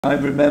I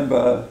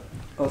remember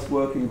us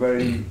working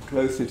very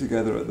closely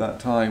together at that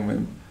time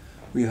when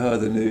we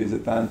heard the news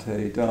that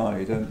Bhante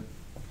died, and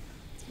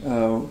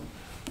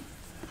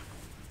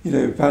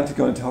Bhante had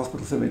gone into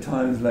hospital so many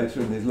times later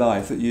in his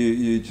life that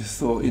you just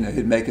thought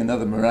he'd make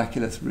another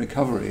miraculous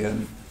recovery,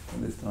 and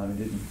this time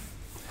he didn't.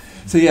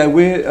 So yeah,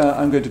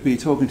 I'm going to be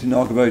talking to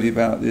Nagabodhi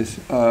about this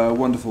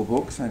wonderful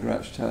book,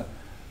 Sangharakshita,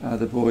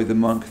 The Boy, the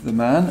Monk, the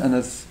Man, and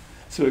as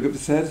Suragupta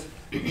said,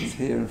 he's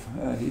here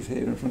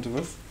in front of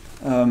us.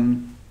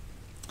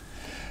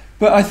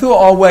 But I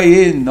thought I'll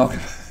weigh in,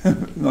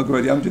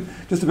 Nagabodhi. I'm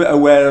just a bit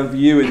aware of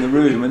you in the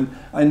room, and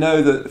I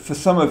know that for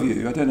some of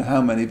you, I don't know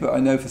how many, but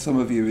I know for some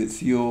of you it's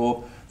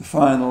the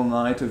final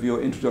night of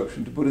your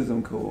Introduction to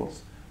Buddhism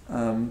course.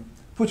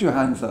 Put your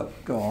hands up.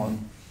 Go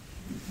on.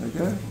 There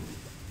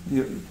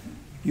you go.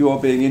 You are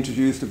being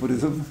introduced to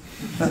Buddhism.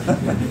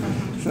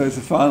 So it's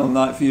the final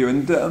night for you.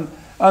 And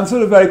I'm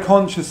sort of very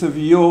conscious of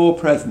your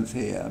presence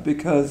here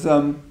because,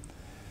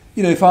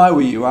 if I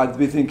were you, I'd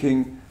be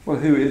thinking, well,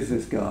 who is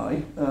this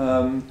guy?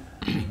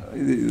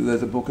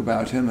 There's a book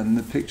about him and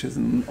the pictures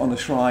on a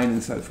shrine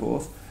and so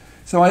forth.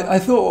 So I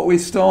thought what we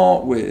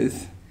start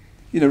with,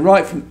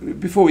 right from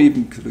before we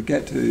even sort of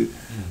get to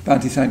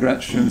Bhante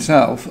Sangharakshita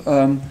himself,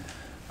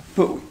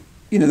 but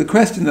the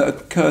question that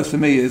occurs to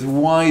me is,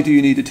 why do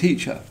you need a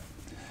teacher?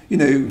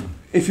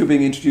 If you're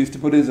being introduced to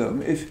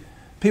Buddhism, if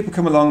people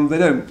come along,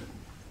 they're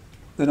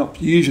not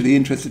usually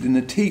interested in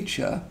a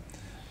teacher.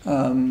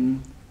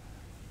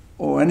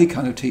 Or any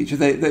kind of teacher,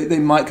 they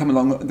might come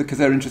along because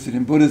they're interested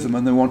in Buddhism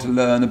and they want to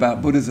learn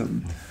about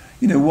Buddhism.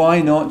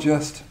 Why not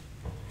just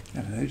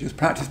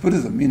practice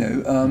Buddhism?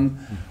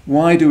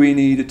 Why do we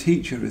need a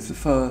teacher? Is the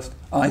first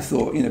I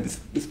thought.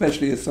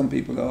 Especially as some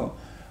people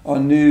are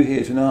new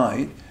here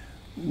tonight.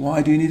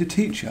 Why do you need a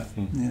teacher?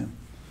 Yeah.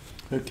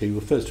 Okay.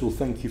 Well, first of all,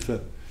 thank you for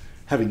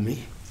having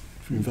me,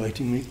 for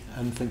inviting me,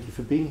 and thank you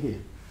for being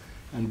here.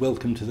 And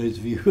welcome to those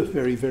of you who are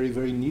very, very,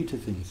 very new to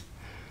things.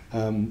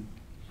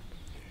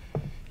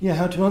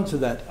 How to answer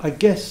that? I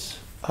guess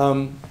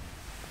I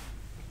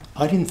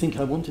didn't think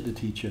I wanted a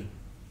teacher.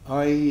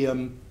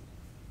 I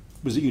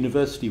was at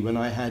university when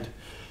I had,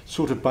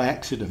 sort of by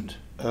accident,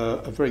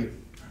 a very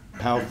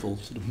powerful,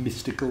 sort of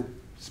mystical,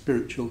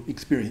 spiritual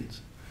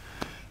experience,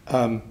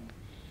 on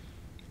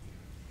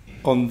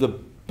the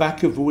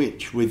back of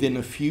which, within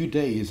a few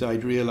days,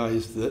 I'd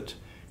realised that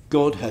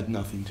God had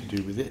nothing to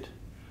do with it.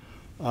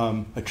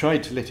 I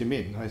tried to let him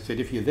in. I said,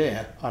 if you're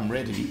there, I'm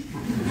ready.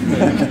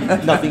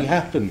 Nothing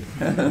happened.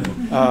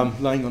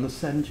 Lying on a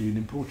sand dune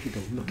in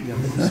Portugal, looking up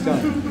at the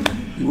sky.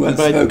 You weren't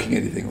smoking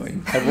anything, were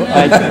you?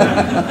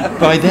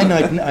 By then,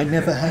 I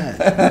never had.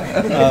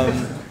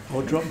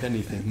 Or dropped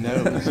anything. No,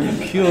 it was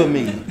pure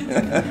me,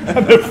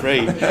 I'm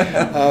afraid.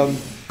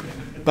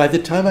 By the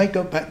time I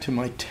got back to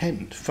my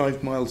tent,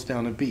 5 miles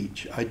down a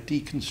beach, I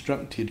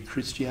deconstructed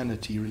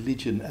Christianity,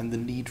 religion, and the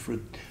need for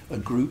a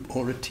group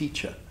or a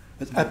teacher.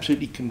 I was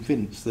absolutely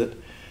convinced that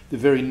the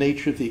very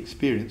nature of the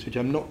experience, which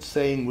I'm not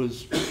saying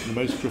was the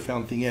most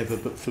profound thing ever,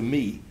 but for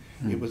me,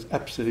 it was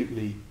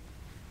absolutely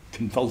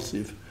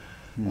convulsive.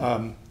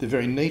 The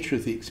very nature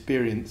of the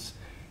experience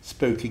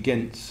spoke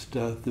against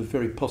the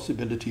very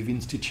possibility of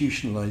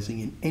institutionalizing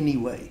in any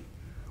way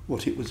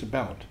what it was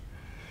about.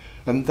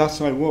 And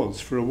thus I was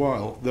for a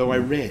while, though I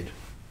read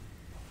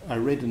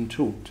and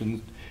talked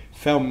and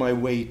found my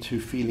way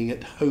to feeling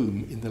at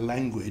home in the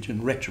language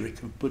and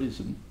rhetoric of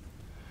Buddhism.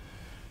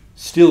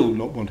 Still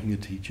not wanting a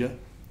teacher,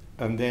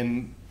 and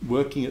then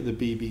working at the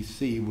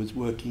BBC, was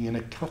working in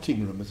a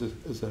cutting room as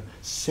a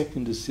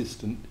second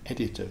assistant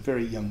editor,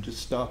 very young,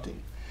 just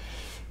starting,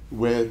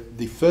 where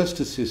the first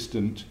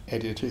assistant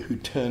editor who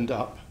turned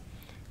up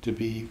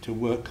to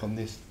work on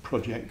this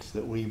project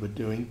that we were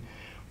doing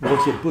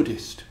was a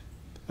Buddhist.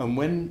 And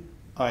when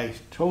I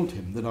told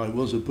him that I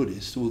was a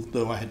Buddhist,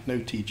 although I had no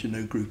teacher,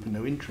 no group, and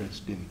no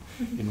interest in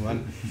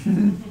one,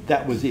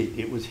 that was it.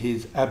 It was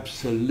his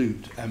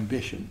absolute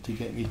ambition to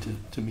get me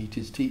to meet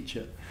his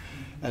teacher.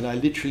 And I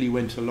literally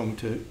went along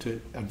to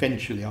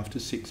eventually, after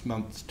 6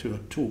 months, to a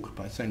talk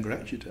by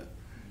Sangharakshita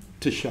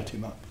to shut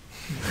him up.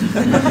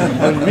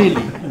 And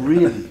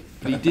really,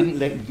 but he didn't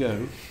let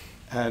go.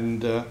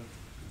 And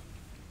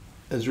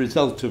as a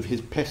result of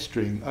his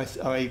pestering,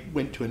 I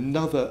went to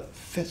another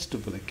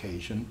festival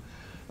occasion,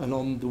 and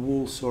on the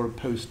wall saw a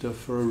poster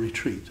for a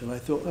retreat. And I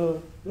thought, a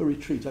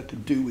retreat I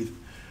could do with.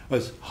 I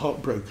was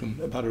heartbroken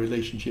about a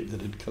relationship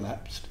that had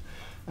collapsed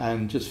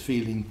and just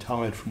feeling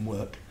tired from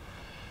work.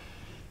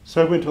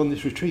 So I went on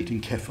this retreat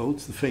in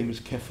Kefolds, the famous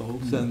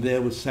Kefolds, and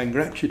there was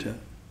Sangharakshita.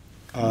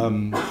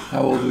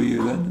 How old were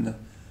you then?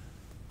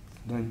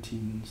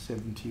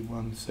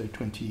 1971, so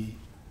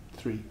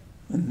 23.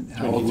 And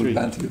how old would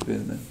Bhante have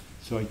been then?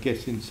 So I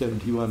guess in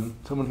 71,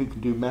 someone who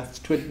can do maths,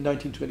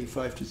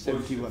 1925 to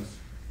 71. 46.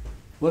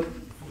 What?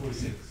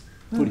 46.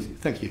 46.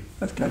 Thank you.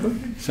 That's clever.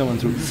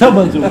 Someone's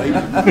awake.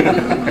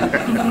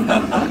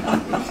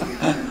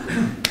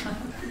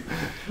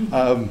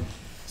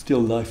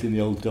 Still life in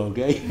the old dog,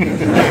 eh?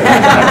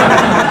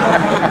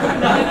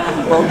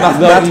 Well,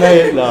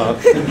 mathematically at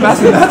last.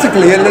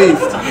 Mathematically, at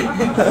least.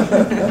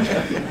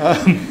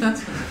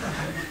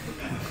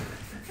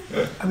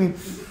 I mean,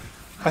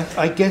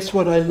 I guess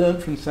what I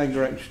learned from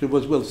Sangharakshita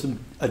was, well,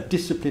 a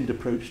disciplined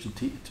approach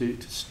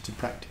to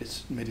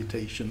practice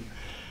meditation,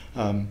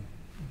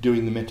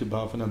 doing the metta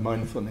bhavana,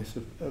 mindfulness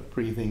of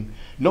breathing,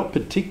 not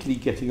particularly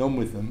getting on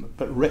with them,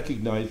 but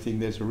recognizing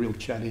there's a real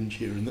challenge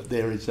here and that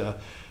there is a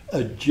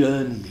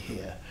journey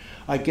here.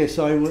 I guess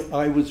I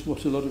was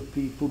what a lot of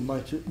people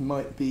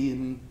might be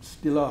and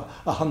still are,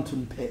 a hunt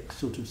and peck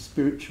sort of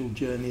spiritual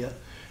journeyer.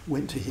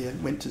 Went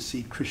to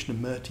see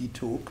Krishnamurti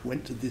talk,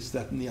 went to this,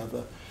 that and the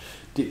other,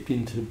 dipped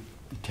into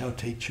Tao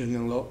Te Ching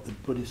a lot, the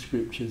Buddhist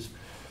scriptures.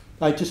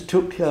 I just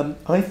took,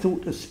 I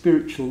thought a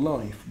spiritual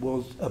life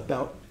was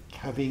about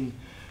having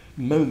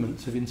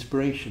moments of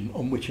inspiration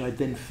on which I'd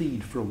then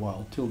feed for a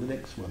while till the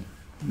next one.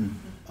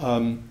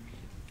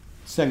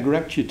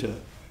 Sangharakshita,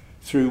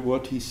 through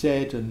what he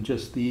said and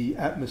just the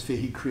atmosphere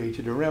he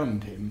created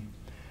around him,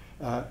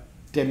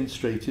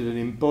 demonstrated and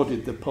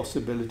embodied the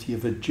possibility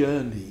of a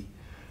journey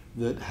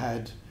that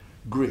had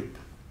grip,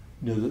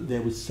 that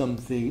there was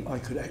something I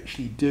could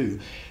actually do.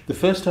 The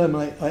first time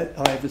I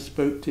ever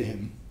spoke to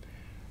him,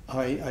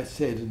 I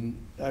said, and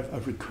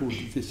I've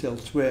recorded this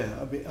elsewhere,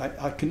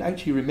 I can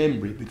actually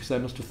remember it because I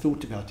must have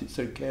thought about it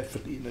so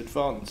carefully in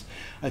advance.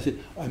 I said,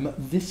 I'm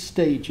at this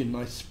stage in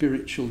my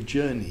spiritual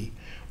journey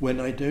when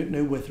I don't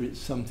know whether it's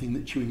something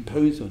that you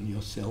impose on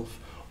yourself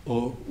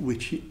or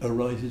which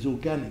arises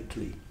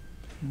organically.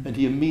 And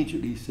he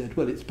immediately said,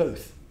 well, it's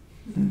both.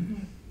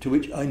 To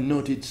which I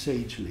nodded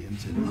sagely and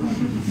said,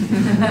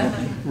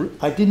 right.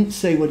 I didn't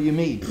say, what do you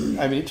mean?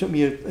 I mean, it took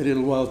me a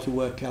little while to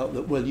work out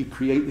that, well, you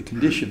create the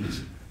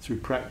conditions through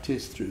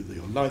practice, through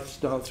your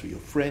lifestyle, through your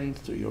friends,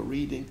 through your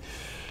reading,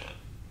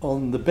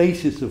 on the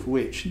basis of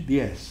which,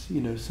 yes,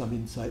 some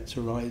insights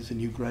arise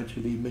and you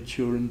gradually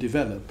mature and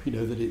develop,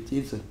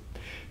 that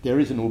there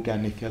is an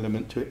organic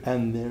element to it,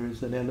 and there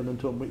is an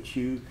element on which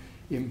you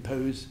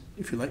impose,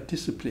 if you like,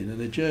 discipline and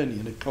a journey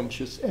and a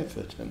conscious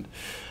effort. And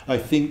I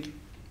think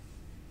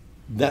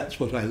that's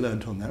what I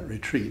learnt on that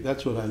retreat.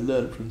 That's what I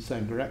learnt from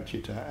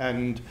Sangharakshita.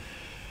 And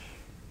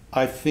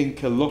I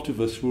think a lot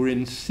of us were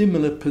in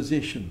similar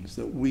positions,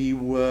 that we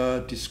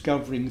were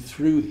discovering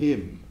through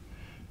him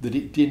that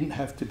it didn't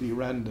have to be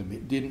random,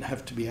 it didn't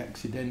have to be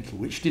accidental,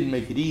 which didn't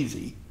make it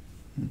easy.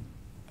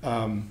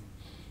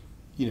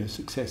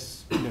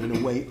 Success, in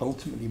a way,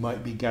 ultimately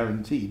might be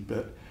guaranteed,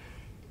 but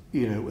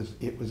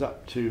it was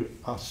up to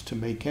us to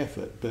make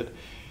effort. But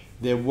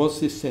there was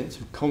this sense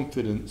of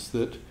confidence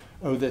that,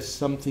 oh, there's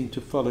something to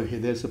follow here,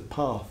 there's a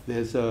path,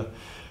 there's a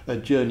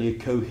journey, a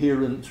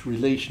coherent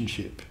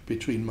relationship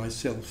between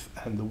myself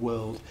and the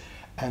world,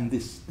 and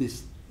the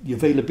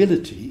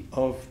availability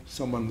of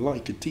someone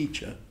like a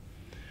teacher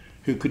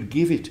who could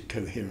give it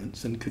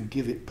coherence and could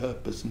give it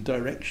purpose and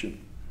direction.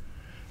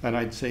 And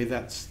I'd say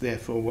that's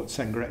therefore what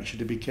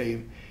Sangharakshita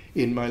became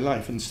in my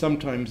life. And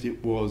sometimes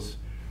it was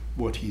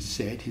what he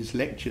said, his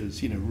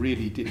lectures,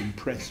 really did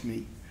impress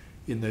me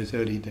in those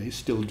early days,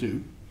 still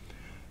do.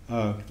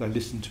 I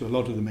listened to a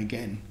lot of them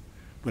again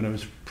when I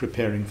was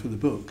preparing for the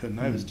book, and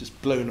I was just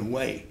blown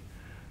away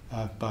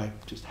by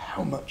just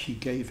how much he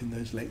gave in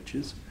those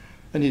lectures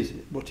and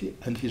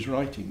his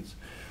writings.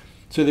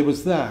 So there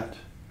was that,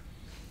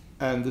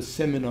 and the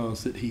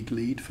seminars that he'd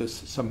lead for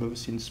some of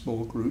us in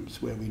small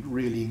groups where we'd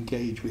really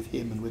engage with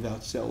him and with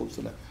ourselves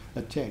and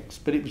a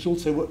text. But it was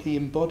also what he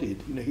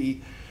embodied.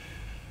 He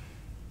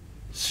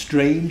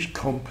strange,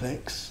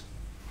 complex.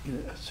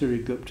 Surya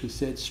Gupta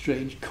said,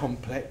 strange,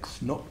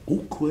 complex, not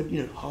awkward,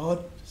 hard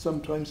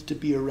sometimes to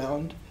be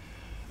around,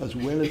 as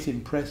well as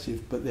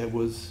impressive, but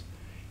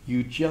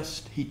he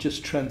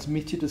just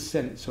transmitted a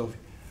sense of,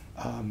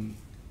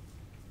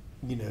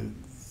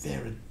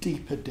 there are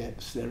deeper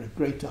depths, there are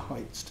greater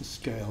heights to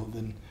scale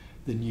than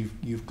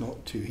you've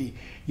got to.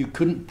 You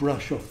couldn't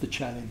brush off the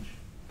challenge.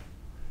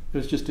 There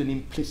was just an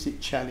implicit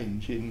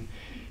challenge in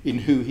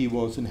who he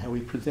was and how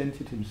he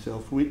presented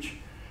himself, which,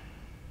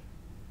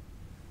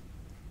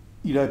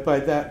 by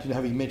that,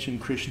 having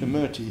mentioned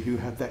Krishnamurti, who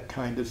had that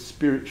kind of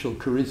spiritual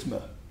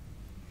charisma,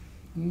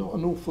 not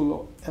an awful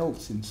lot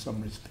else in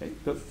some respect,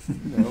 but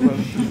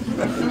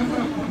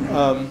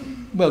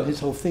well, his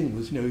whole thing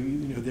was,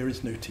 there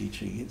is no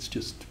teaching. It's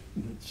just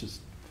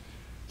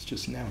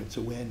now. It's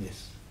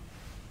awareness.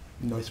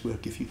 Nice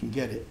work if you can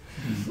get it.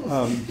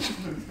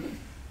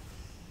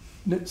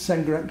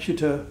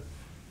 Sangharakshita,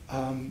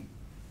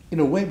 in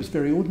a way, was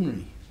very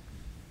ordinary.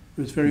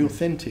 It was very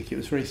authentic. It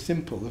was very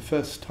simple. The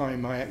first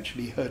time I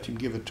actually heard him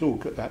give a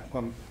talk at that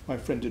one my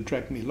friend had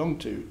dragged me along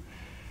to,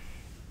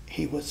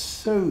 he was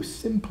so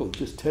simple,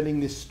 just telling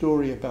this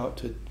story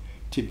about a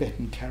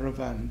Tibetan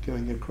caravan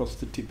going across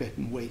the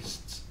Tibetan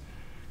wastes,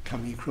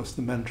 coming across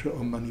the mantra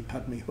Om Mani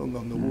Padme Hum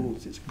on the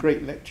walls. It's a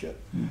great lecture.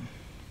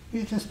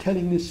 You're just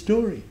telling this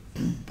story,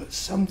 but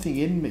something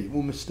in me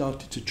almost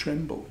started to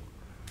tremble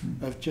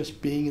of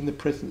just being in the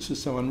presence of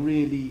someone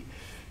really.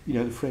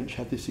 The French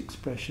had this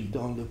expression,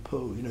 dans le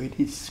peau, in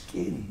his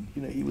skin.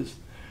 He was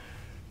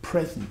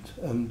present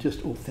and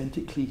just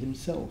authentically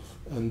himself.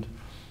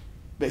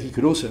 But he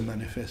could also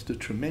manifest a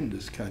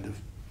tremendous kind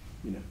of,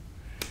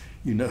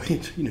 you know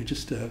it,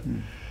 just a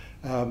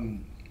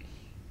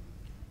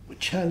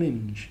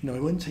challenge. I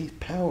wouldn't say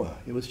power,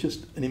 it was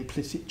just an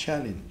implicit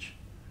challenge.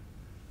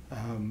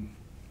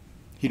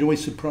 He'd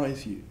always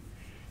surprise you,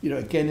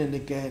 again and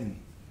again.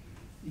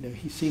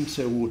 He seemed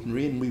so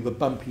ordinary, and we were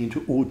bumping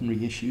into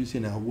ordinary issues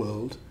in our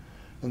world,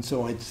 and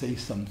so I'd say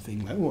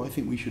something like, I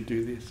think we should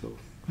do this, or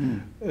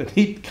and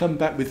he'd come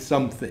back with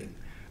something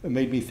that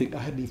made me think I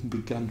hadn't even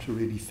begun to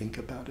really think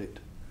about it.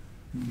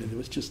 There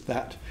was just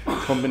that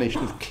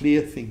combination of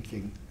clear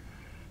thinking,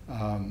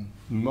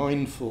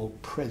 mindful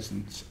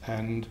presence,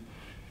 and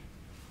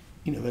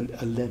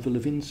a level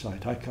of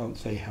insight. I can't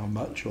say how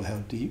much or how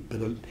deep,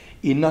 but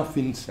enough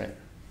insight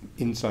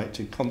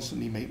to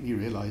constantly make me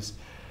realise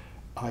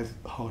I've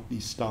hardly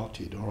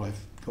started, or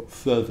I've got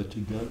further to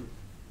go.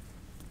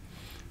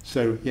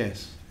 So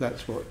yes,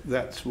 that's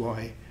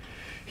why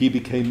he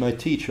became my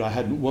teacher. I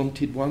hadn't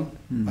wanted one,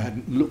 I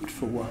hadn't looked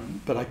for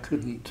one, but I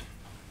couldn't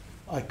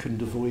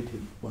avoid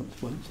him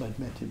once I'd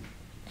met him.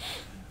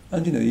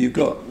 And you've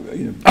got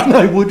and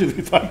I would have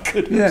if I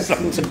could have. Yes.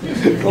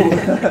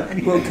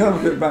 We'll come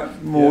a bit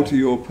back more to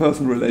your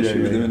personal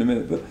relationship with him in a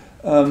minute. But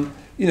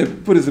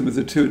Buddhism is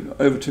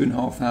over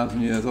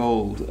 2,500 years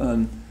old,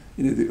 and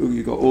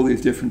you've got all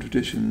these different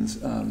traditions.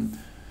 I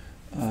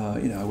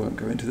won't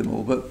go into them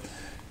all, but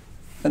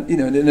and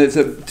it's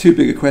too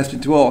big a question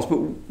to ask. But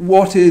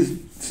what is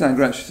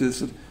Sangharakshita's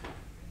sort of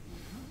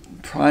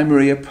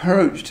primary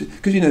approach to?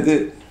 Because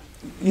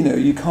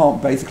you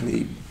can't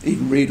basically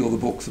even read all the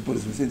books of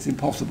Buddhism. It's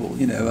impossible.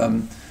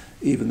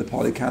 Even the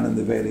Pali Canon,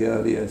 the very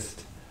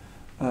earliest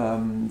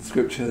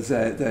scriptures,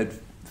 they'd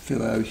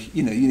fill out.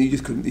 You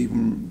just couldn't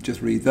even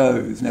just read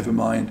those. Never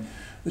mind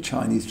the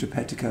Chinese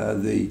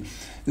Tripitaka, the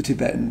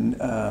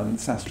Tibetan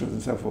sastras,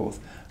 and so forth.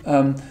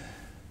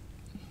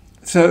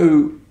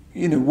 So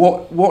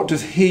what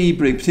does he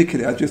bring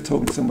particularly? I was just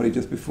talking to somebody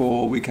just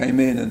before we came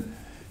in, and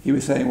he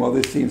was saying, well,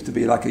 this seems to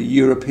be like a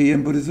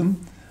European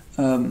Buddhism.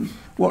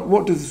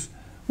 What has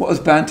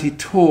Bhante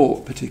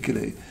taught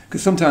particularly?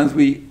 Because sometimes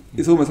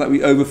it's almost like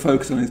we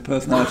over-focus on his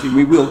personality.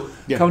 We will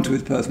come to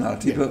his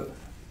personality, but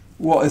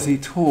what has he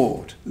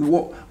taught?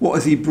 What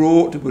has he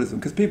brought to Buddhism?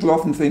 Because people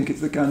often think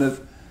it's the kind of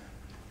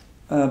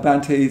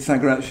Bhante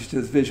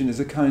Sangharakshita's vision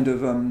is a kind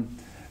of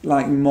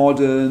like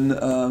modern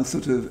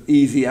sort of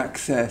easy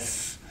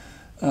access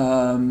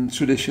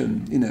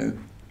tradition.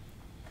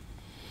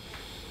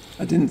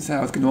 I didn't say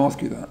I was going to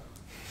ask you that.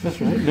 That's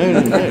right. No,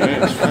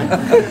 it's fine.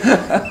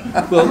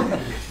 Well,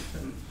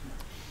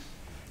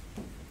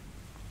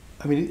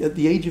 at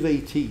the age of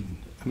 18,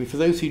 for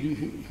those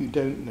who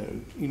don't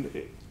know,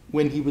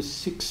 when he was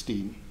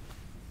 16,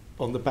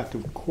 on the back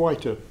of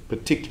quite a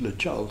particular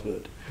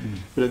childhood,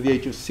 but at the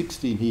age of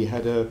 16 he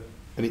had an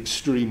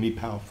extremely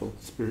powerful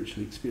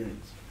spiritual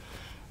experience.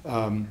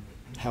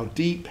 How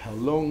deep, how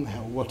long,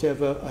 how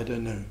whatever, I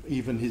don't know.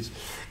 Even his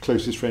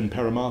closest friend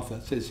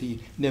Paramartha says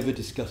he never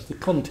discussed the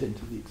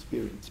content of the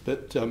experience,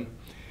 but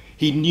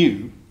he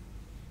knew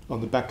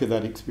on the back of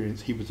that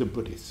experience he was a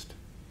Buddhist.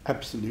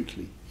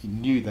 Absolutely, he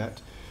knew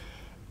that.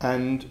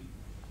 And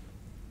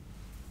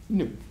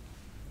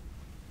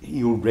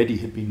he already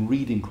had been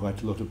reading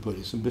quite a lot of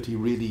Buddhism, but he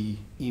really,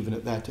 even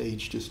at that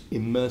age, just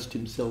immersed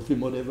himself in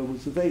whatever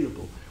was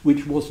available,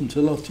 which wasn't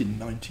a lot in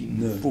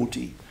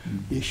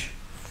 1940-ish.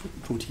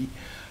 40.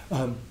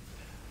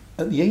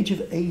 At the age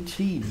of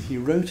 18, he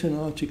wrote an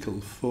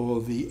article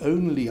for the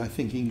only, I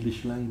think,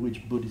 English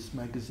language Buddhist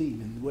magazine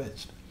in the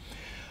West.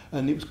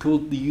 And it was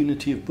called The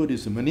Unity of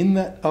Buddhism. And in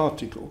that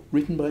article,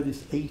 written by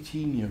this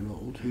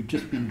 18-year-old who'd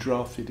just been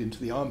drafted into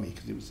the army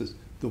because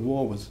the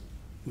war was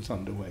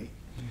underway,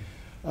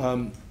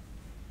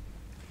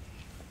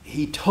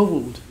 he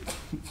told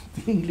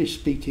the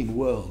English-speaking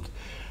world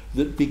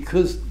that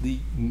because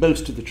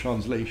most of the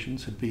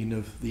translations had been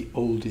of the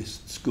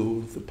oldest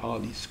school, the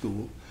Pali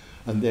school,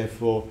 and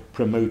therefore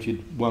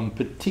promoted one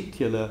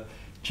particular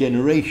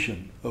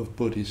generation of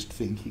Buddhist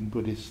thinking,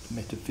 Buddhist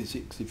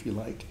metaphysics, if you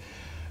like,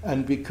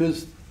 and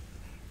because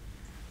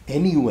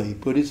anyway,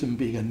 Buddhism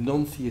being a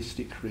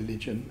non-theistic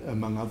religion,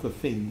 among other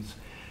things,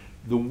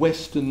 the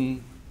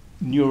Western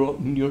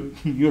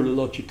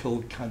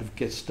neurological kind of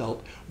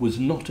gestalt was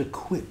not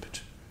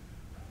equipped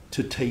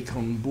to take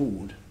on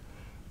board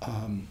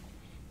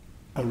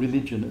a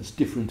religion as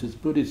different as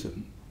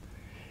Buddhism.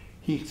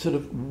 He sort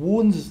of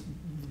warns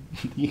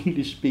the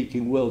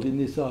English-speaking world in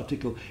this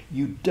article,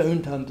 you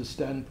don't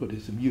understand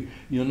Buddhism.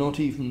 You're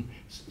not even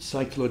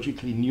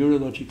psychologically,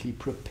 neurologically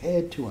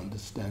prepared to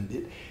understand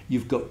it.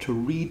 You've got to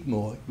read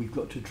more, we've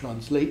got to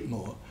translate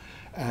more,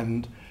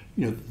 and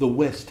the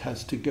West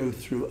has to go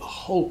through a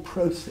whole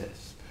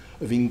process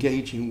of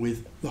engaging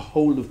with the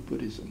whole of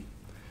Buddhism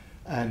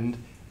and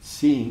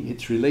seeing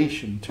its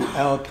relation to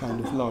our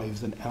kind of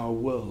lives and our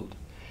world.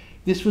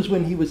 This was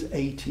when he was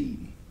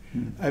 18.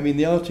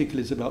 The article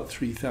is about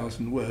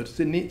 3,000 words,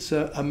 and it's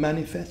a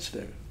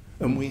manifesto,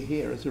 and we're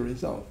here as a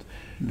result.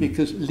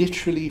 Because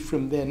literally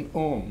from then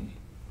on,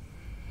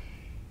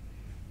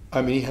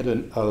 he had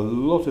a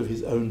lot of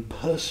his own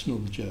personal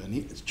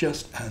journey,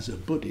 just as a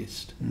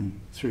Buddhist,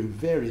 through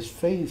various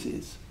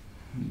phases.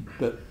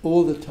 But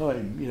all the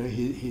time, you know,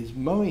 his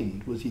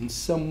mind was in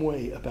some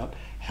way about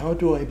how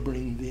do I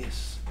bring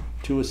this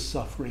to a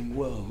suffering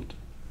world.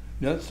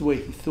 Now, that's the way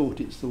he thought,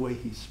 it's the way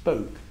he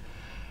spoke.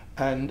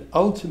 And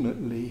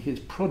ultimately, his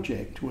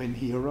project, when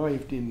he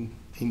arrived in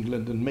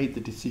England and made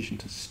the decision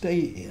to stay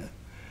here,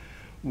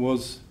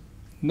 was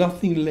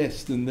nothing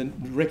less than the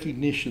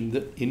recognition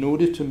that in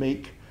order to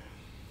make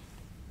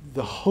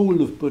the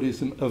whole of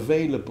Buddhism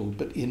available,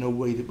 but in a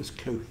way that was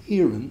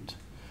coherent,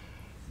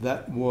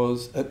 that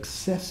was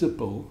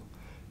accessible,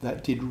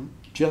 that did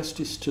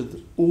justice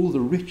to all the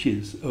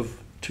riches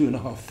of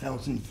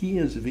 2,500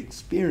 years of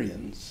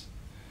experience,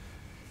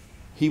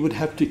 he would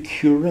have to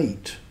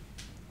curate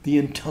the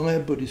entire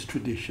Buddhist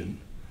tradition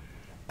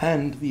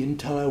and the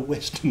entire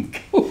Western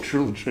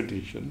cultural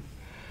tradition,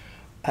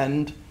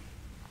 and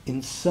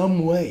in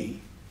some way,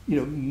 you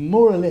know,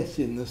 more or less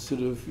in the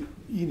sort of,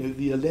 you know,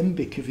 the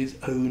alembic of his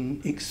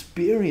own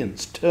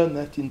experience, turn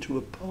that into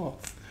a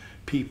path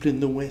people in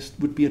the West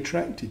would be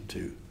attracted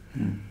to.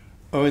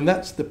 Oh, and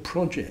that's the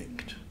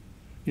project.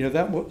 You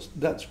know,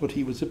 that's what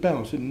he was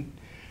about. And,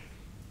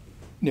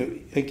 you know,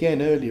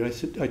 again, earlier I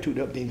talked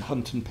about being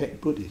hunt and peck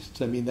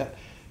Buddhists. I mean, that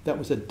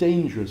was a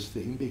dangerous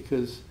thing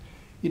because,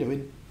 you know,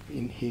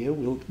 in here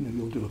we'll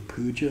do a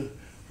puja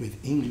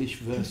with English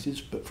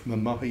verses, but from a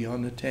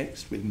Mahayana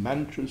text, with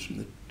mantras from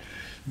the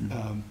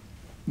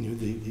you know,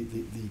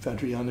 the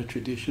Vajrayana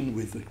tradition,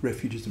 with the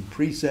refuges and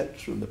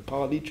precepts from the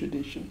Pali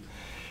tradition.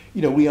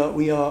 You know,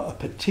 we are a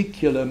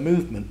particular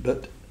movement,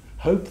 but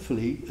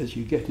hopefully, as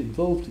you get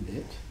involved in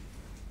it,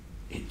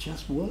 it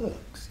just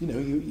works. You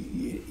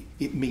know,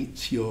 it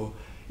meets your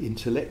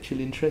intellectual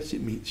interests,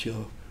 it meets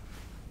your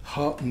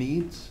heart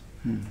needs.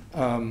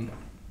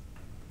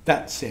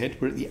 That said,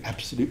 we're at the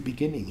absolute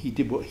beginning. He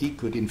did what he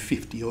could in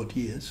 50 odd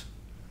years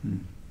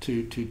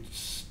to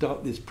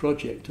start this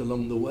project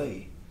along the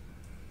way.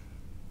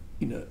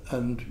 You know,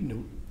 and you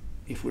know,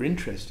 if we're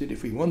interested,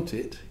 if we want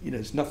it, you know,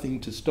 it's nothing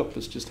to stop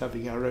us just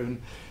having our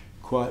own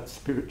quiet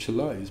spiritual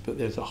lives. But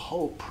there's a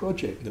whole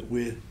project that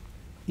we're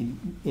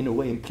in a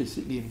way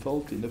implicitly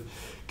involved in, of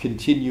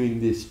continuing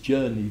this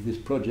journey, this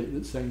project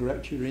that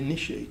Sangharakshita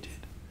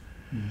initiated,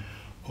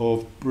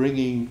 of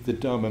bringing the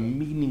Dharma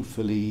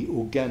meaningfully,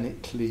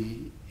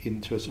 organically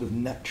into a sort of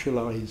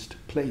naturalized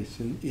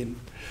place in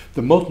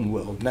the modern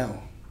world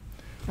now.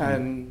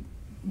 And,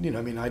 you know,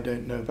 I mean, I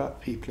don't know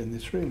about people in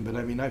this room, but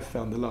I mean, I've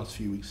found the last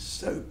few weeks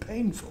so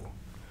painful.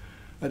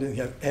 I don't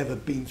think I've ever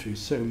been through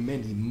so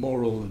many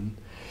moral and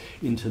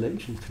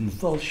intellectual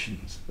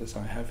convulsions as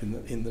I have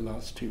in the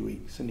last 2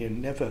 weeks. And, you know,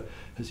 never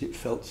has it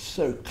felt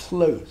so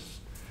close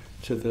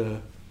to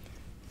the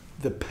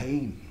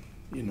pain,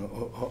 you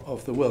know,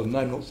 of the world. And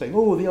I'm not saying,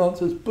 oh, the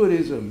answer's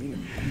Buddhism, you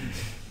know.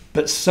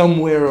 But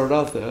somewhere or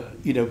other,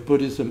 you know,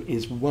 Buddhism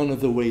is one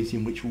of the ways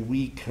in which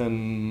we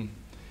can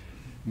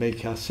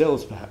make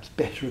ourselves perhaps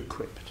better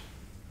equipped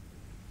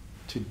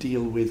to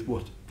deal with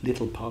what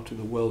little part of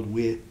the world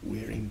we're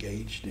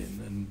engaged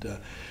in. And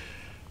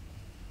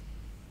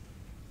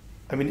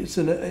I mean, it's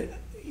you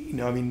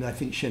know, I mean, I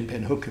think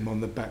Shenpen Hookham on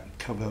the back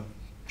cover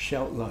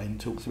shout line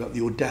talks about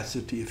the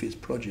audacity of his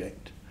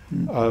project.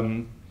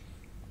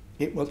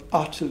 It was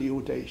utterly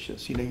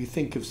audacious. You know, you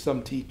think of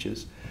some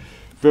teachers,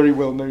 very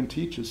well-known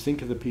teachers,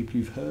 think of the people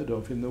you've heard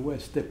of in the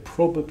West, they're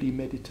probably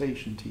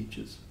meditation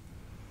teachers,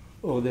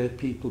 or they're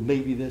people,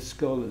 maybe they're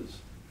scholars,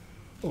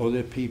 or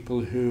they're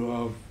people who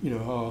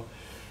are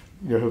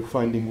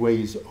finding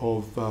ways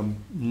of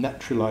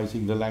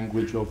naturalizing the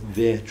language of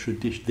their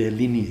tradition, their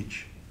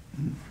lineage.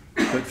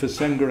 But for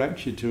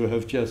Sangharakshita to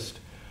have just,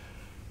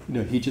 you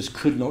know, he just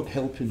could not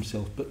help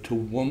himself but to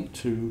want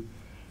to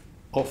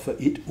offer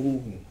it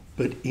all,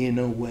 but in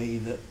a way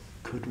that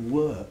could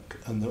work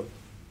and that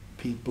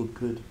people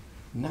could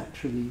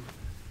naturally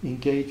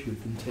engage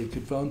with and take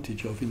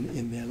advantage of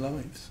in their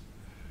lives.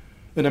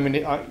 And I mean,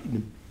 you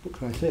know, what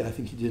can I say? I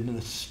think he did an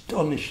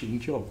astonishing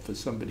job for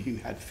somebody who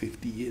had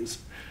 50 years,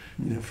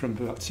 you know, from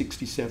about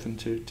 67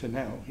 to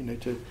now, you know,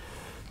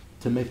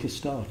 to make a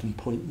start and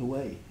point the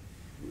way.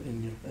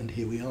 And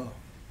here we are.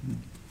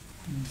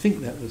 I think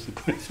that was the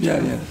question.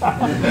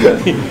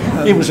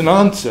 Yeah. It was an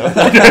answer.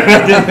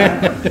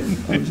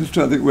 I'm just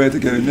trying to think where to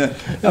go now.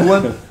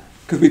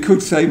 Because we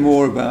could say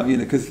more about, you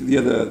know, because the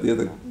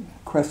other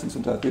question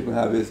sometimes people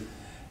have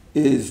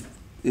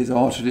is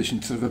our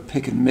tradition sort of a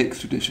pick and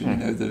mix tradition, you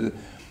know,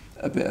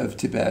 a bit of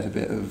Tibet, a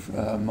bit of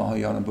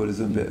Mahayana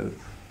Buddhism, a bit of,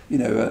 you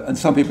know, and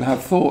some people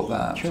have thought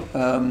that.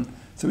 Sure.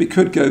 So we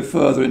could go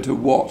further into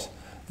what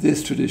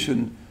this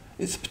tradition,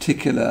 its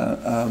particular,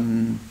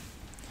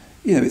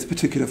 you know, its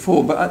particular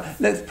form. But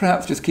let's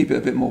perhaps just keep it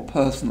a bit more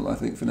personal, I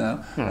think, for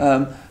now.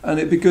 And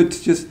it'd be good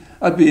to just,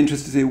 I'd be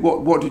interested to see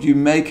what did you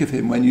make of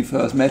him when you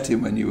first met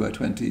him when you were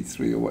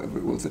 23 or whatever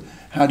it was.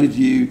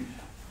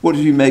 What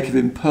did you make of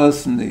him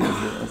personally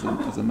as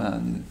a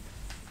man?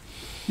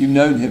 You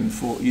knew him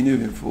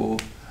for.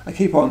 I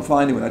keep on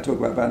finding when I talk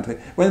about Bhante.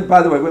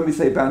 By the way, when we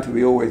say Bhante,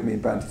 we always mean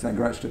Bhante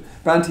Sangharakshita.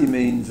 Bhante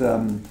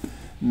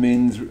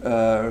means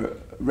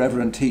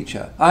Reverend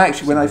Teacher. I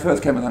actually, when I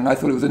first came along, I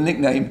thought it was a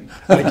nickname.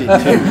 I did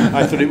too.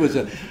 I thought it was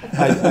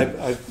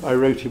I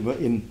wrote him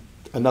in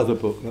another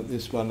book, not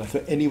this one. I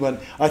thought it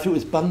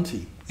was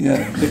Bhante.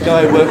 Yeah. The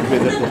guy I worked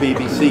with at the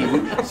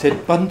BBC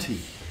said Bhante.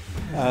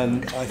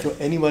 And I thought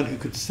anyone who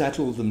could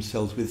saddle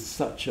themselves with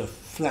such a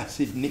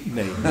flaccid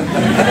nickname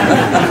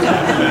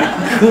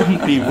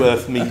couldn't be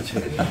worth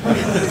meeting.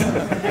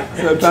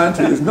 So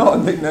Bhante is not a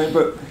nickname,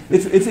 but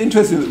it's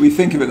interesting that we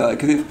think of it like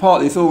that,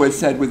 because it's always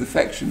said with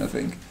affection, I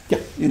think. Yeah.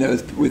 You know,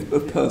 with a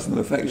personal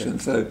affection. Yeah.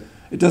 So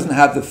it doesn't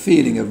have the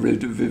feeling of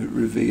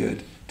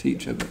revered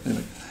teacher. But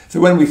anyway. So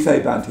when we say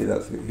Bhante,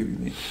 that's who we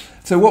mean.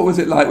 So what was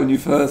it like when you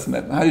first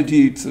met him? How did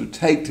you sort of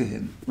take to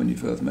him when you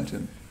first met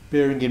him?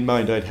 Bearing in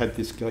mind I'd had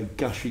this guy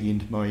gushing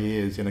into my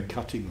ears in a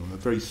cutting room, a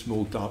very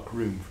small dark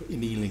room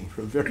in Ealing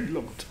for a very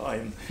long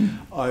time,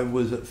 I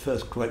was at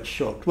first quite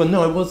shocked. Well,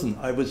 no, I wasn't.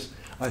 I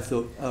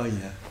thought, oh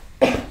yeah,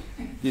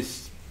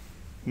 this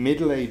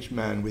middle-aged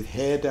man with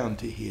hair down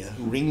to here,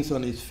 rings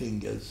on his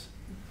fingers,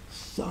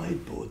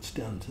 sideboards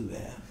down to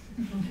there,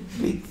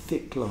 big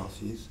thick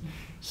glasses,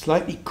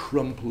 slightly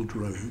crumpled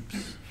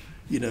robes,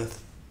 you know,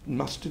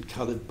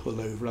 mustard-coloured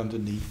pullover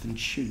underneath and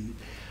shoes.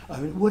 I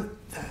mean, what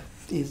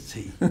is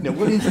he? You know,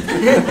 what is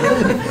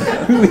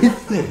who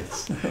is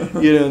this?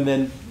 You know, and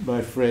then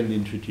my friend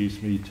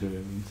introduced me to him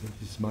and said,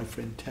 "This is my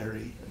friend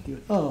Terry." And he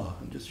went, "Oh,"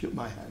 and just shook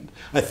my hand.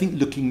 I think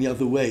looking the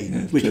other way,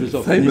 which was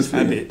often his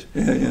habit.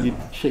 Yeah. He'd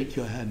shake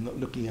your hand, not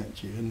looking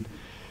at you.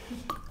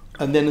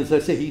 And then, as I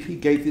say, he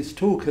gave this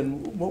talk,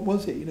 and what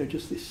was it? You know,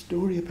 just this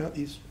story about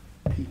these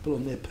people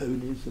on their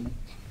ponies and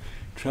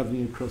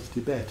travelling across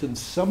Tibet, and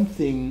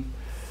something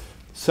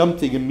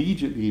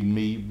immediately in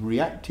me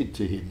reacted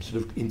to him,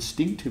 sort of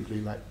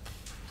instinctively, like,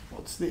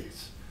 what's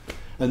this?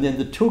 And then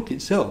the talk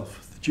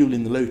itself, The Jewel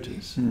in the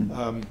Lotus,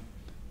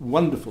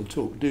 wonderful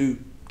talk. Do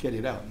get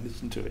it out and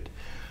listen to it.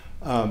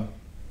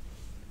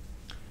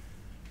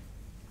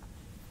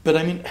 But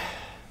I mean,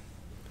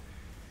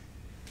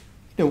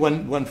 you know,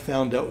 one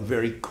found out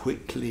very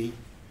quickly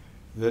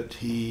that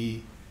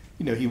he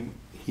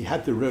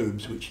had the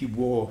robes which he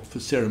wore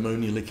for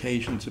ceremonial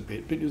occasions a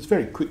bit, but it was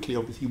very quickly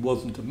obvious he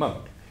wasn't a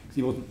monk.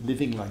 He wasn't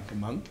living like a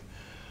monk,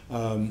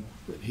 that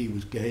he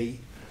was gay,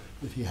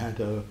 that he had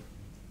a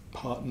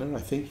partner. I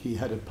think he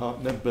had a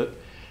partner, but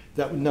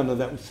none of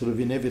that was sort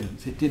of in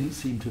evidence. It didn't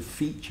seem to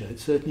feature.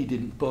 It certainly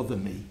didn't bother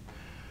me.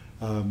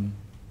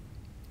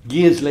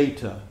 Years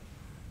later,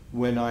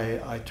 when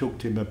I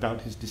talked to him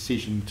about his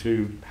decision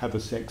to have a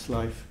sex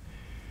life,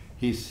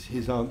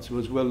 his answer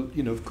was, well,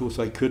 you know, of course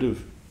I could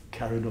have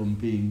carried on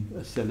being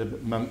a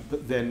celibate monk,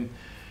 but then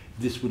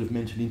this would have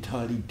meant an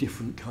entirely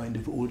different kind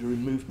of order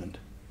and movement.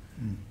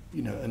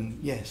 You know, and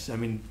yes, I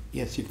mean,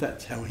 yes, if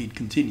that's how he'd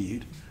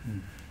continued,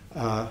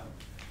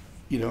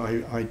 you know,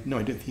 I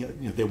don't think,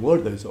 you know, there were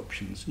those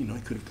options. You know, I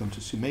could have gone to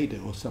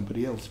Sumeda or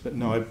somebody else, but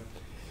no,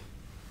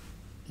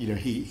 you know,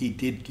 he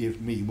did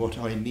give me what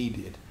I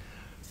needed.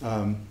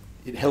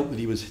 It helped that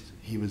he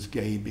was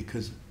gay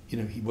because, you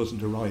know, he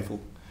wasn't a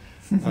rival.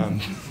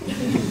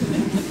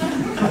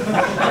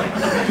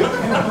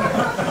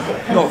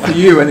 Not for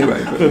you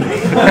anyway.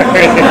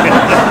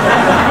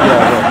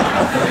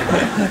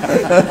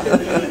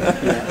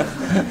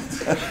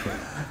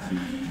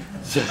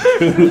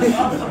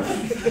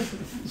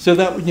 So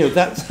that, you know,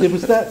 there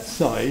was that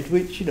side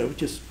which, you know,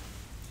 just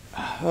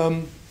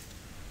I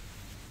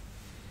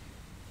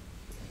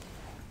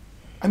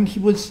mean, he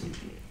was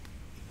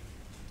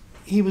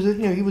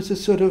a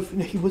sort of, you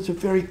know, he was a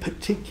very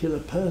particular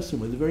person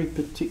with a very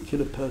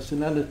particular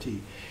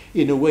personality.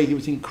 In a way, he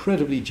was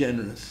incredibly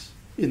generous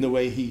in the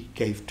way he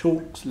gave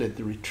talks, led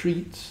the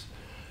retreats.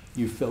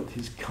 You felt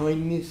his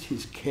kindness,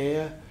 his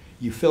care.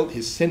 You felt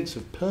his sense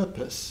of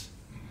purpose,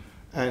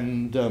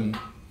 and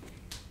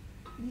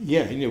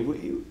yeah, you know,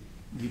 you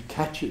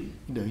catch it.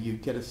 You know, you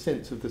get a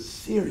sense of the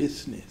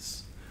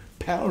seriousness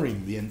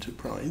powering the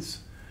enterprise,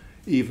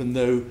 even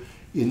though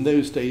in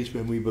those days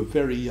when we were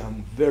very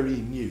young, very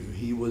new,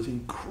 he was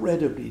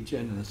incredibly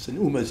generous and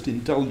almost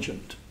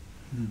indulgent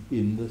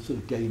in the sort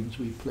of games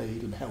we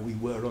played and how we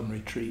were on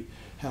retreat,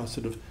 how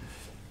sort of,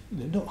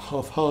 you know, not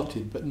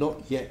half-hearted, but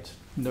not yet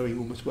knowing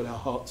almost what our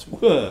hearts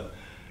were,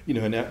 you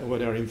know, and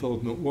what our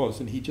involvement was.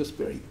 And he just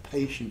very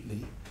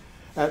patiently,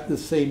 at the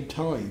same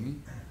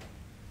time,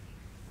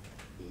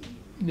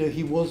 you know,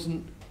 he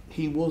wasn't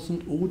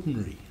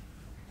ordinary.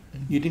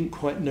 You didn't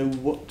quite know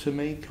what to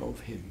make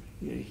of him.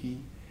 You know,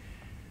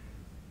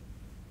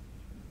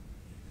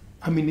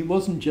 I mean, it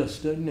wasn't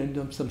just you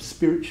know, some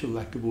spiritual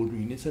lack of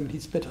ordinariness. I mean, he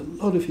spent a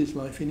lot of his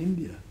life in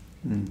India.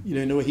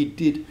 You know,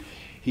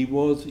 he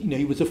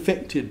was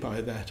affected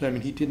by that. I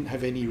mean, he didn't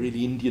have any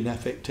really Indian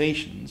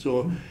affectations,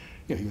 or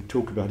you know, he would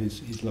talk about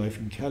his life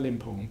in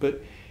Kalimpong,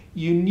 but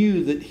you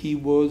knew that he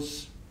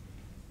was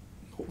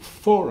not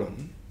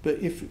foreign, but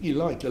if you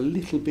like, a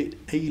little bit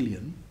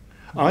alien.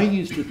 I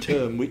used a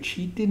term which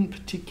he didn't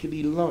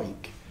particularly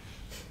like.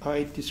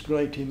 I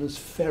described him as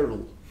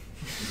feral.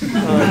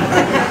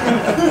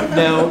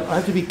 Now, I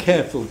have to be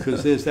careful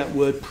because there's that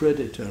word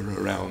predator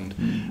around.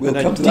 We'll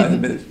come to that in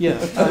a minute. Yeah,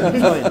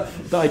 fine.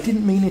 But I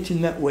didn't mean it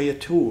in that way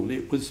at all.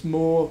 It was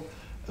more,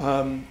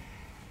 you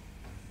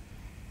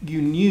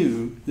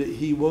knew that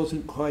he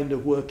wasn't kind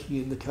of working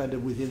in the kind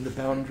of within the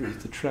boundaries,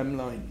 the tram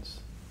lines.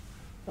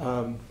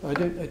 I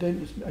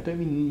don't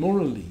mean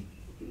morally,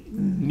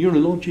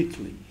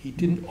 neurologically. He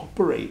didn't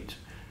operate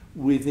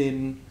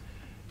within,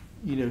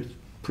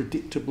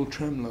 predictable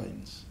tram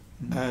lines.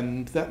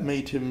 And that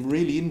made him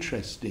really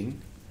interesting,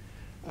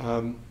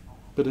 but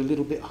a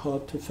little bit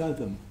hard to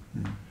fathom.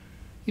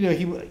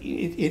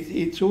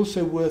 It's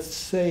also worth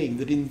saying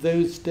that in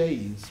those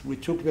days, we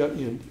talked about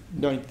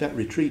that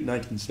retreat,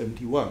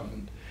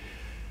 1971.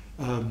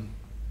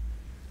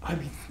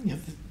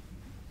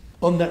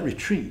 On that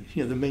retreat,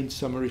 the main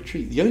summer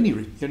retreat, the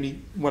only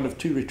one of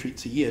 2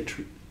 retreats a year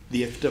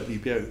the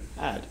FWBO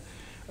had.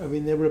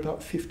 There were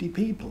about 50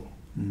 people.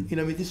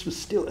 This was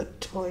still a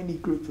tiny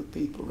group of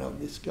people around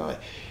this guy.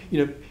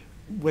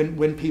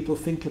 When people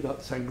think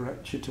about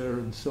Sangharakshita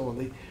and so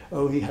on,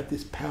 he had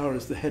this power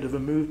as the head of a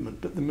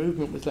movement, but the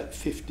movement was like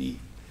 50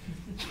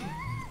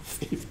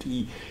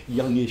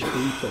 youngish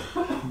people.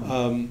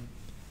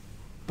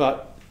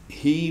 But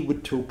he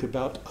would talk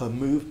about a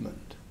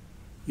movement.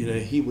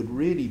 He would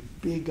really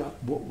big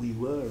up what we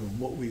were and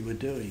what we were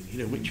doing,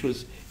 which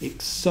was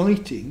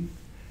exciting.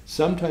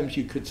 Sometimes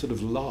you could sort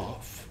of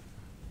laugh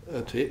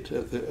at it,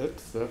 at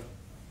the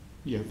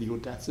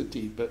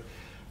audacity, but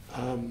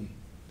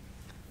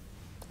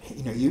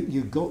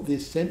you got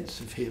this sense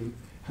of him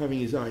having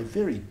his eye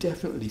very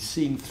definitely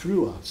seeing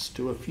through us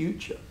to a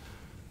future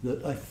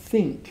that I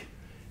think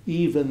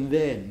even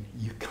then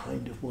you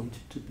kind of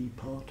wanted to be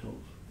part of.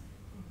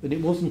 And it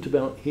wasn't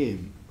about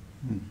him.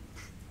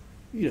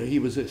 He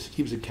was a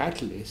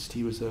catalyst,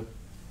 he was a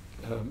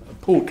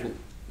portal,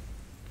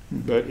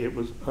 but it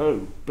was,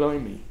 oh,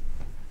 blimey,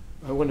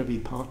 I want to be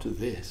part of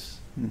this.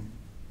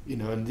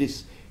 And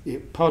this,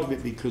 part of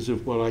it because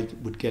of what I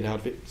would get out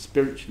of it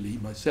spiritually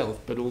myself,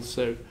 but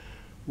also,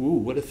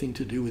 what a thing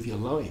to do with your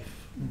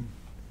life.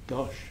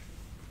 Gosh.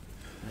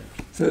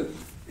 So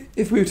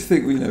if we were to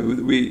think,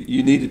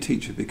 you need a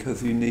teacher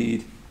because you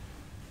need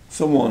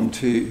someone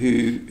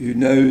who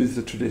knows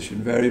the tradition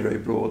very, very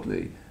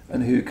broadly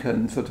and who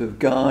can sort of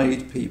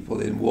guide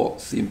people in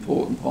what's the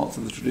important parts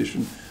of the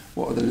tradition,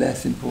 what are the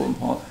less important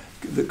parts,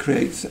 that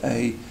creates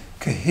a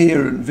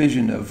coherent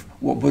vision of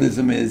what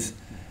Buddhism is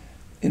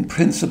in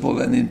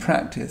principle and in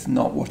practice,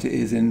 not what it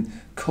is in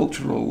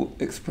cultural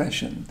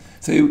expression.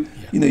 So,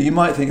 you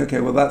might think,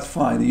 okay, well, that's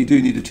fine. You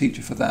do need a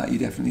teacher for that. You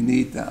definitely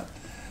need that.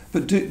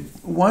 But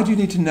why do you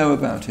need to know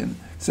about him?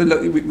 So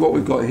look, what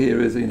we've got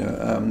here is,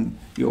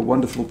 your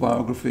wonderful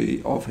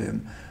biography of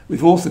him.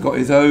 We've also got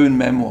his own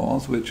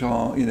memoirs, which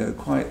are,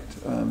 quite,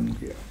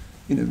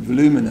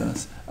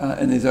 voluminous,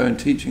 and his own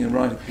teaching and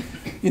writing.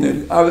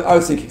 I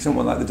was thinking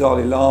someone like the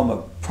Dalai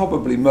Lama,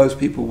 probably most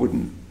people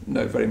wouldn't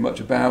know very much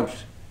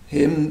about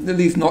him, at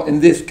least not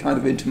in this kind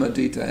of intimate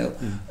detail.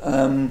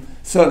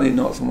 Certainly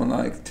not someone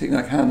like Thich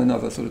Nhat Hanh,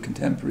 another sort of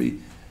contemporary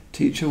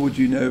teacher. Would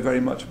you know very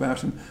much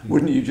about him?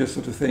 Wouldn't you just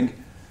sort of think,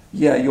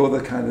 yeah, you're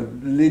the kind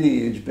of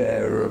lineage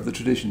bearer of the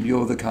tradition,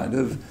 you're the kind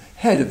of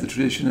head of the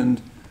tradition,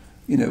 and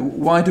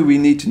why do we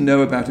need to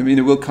know about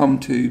him? We'll come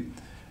to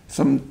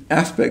some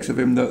aspects of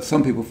him that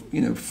some people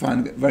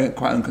find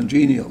quite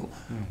uncongenial.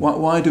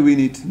 Why do we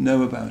need to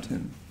know about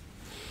him?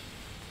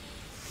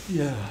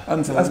 Yeah,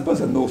 and I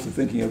suppose I'm also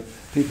thinking of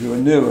people who are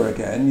newer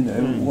again.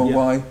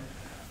 Why?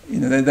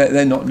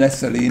 They're not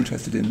necessarily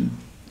interested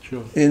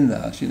in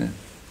that.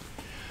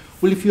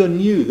 Well, if you're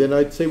new, then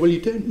I'd say, well,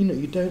 you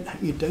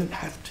don't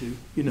have to.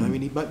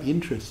 It might be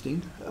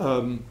interesting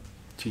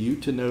to you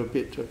to know a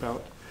bit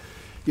about.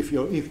 If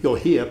you're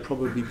here,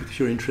 probably because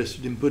you're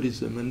interested in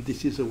Buddhism, and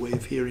this is a way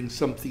of hearing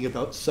something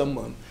about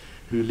someone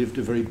who lived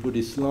a very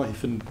Buddhist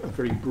life and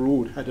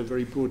had a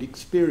very broad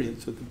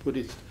experience of the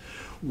Buddhist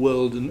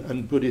world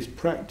and Buddhist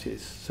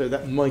practice, so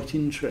that might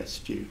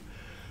interest you.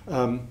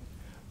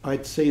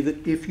 I'd say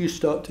that if you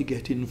start to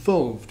get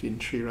involved in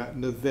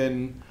Triratna,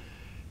 then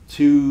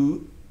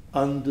to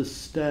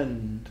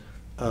understand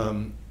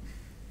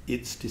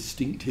its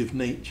distinctive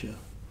nature,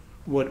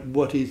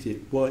 what is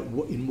it?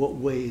 In what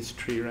way is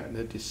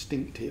Triratna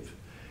distinctive?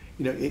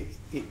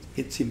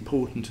 It's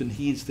important, and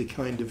he's the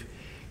kind of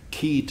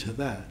key to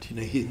that.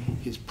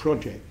 His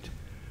project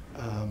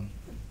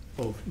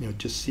of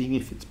just seeing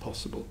if it's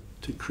possible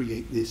to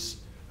create this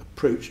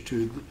approach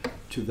to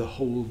the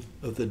whole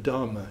of the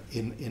Dharma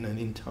in an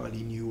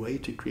entirely new way,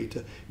 to create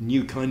a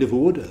new kind of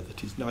order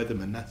that is neither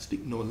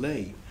monastic nor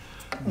lay,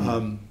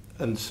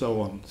 and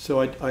so on. So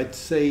I'd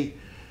say,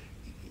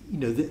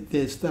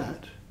 there's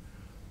that.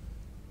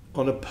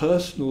 On a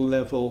personal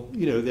level,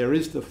 there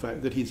is the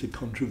fact that he's a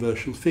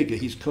controversial figure.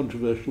 He's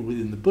controversial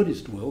within the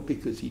Buddhist world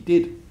because he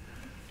did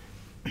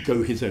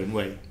go his own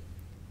way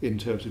in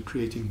terms of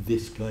creating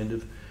this kind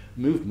of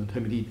movement.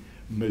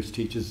 Most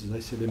teachers, as I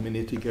said a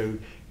minute ago,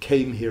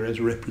 came here as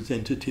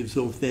representatives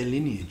of their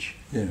lineage,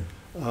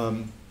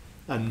 and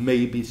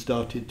maybe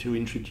started to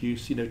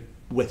introduce,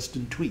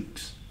 Western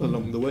tweaks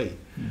along the way.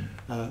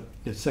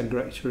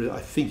 Sangharakshita, I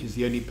think, is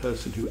the only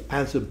person who,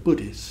 as a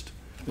Buddhist,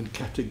 and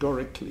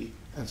categorically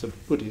as a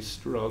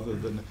Buddhist rather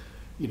than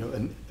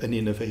an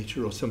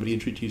innovator or somebody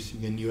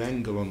introducing a new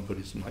angle on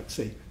Buddhism, like,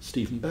 say,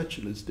 Stephen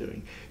Batchelor's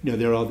doing.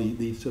 There are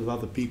these sort of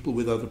other people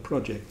with other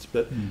projects,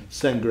 but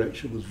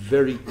Sangharakshita was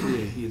very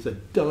clear. He is a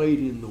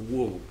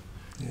dyed-in-the-wool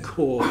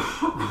core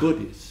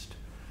Buddhist,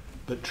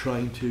 but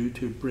trying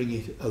to bring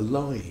it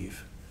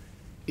alive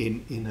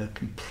in a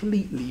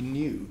completely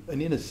new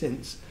and, in a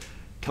sense,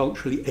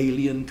 culturally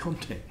alien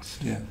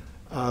context.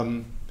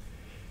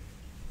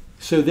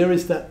 So there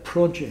is that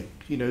project,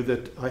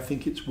 that I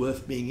think it's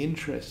worth being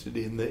interested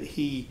in, that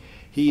he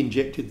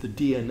injected the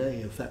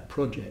DNA of that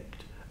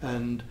project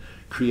and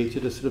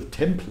created a sort of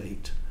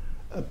template,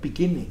 a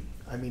beginning.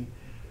 I mean,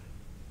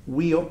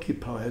 we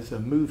occupy as a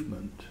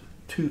movement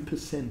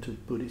 2%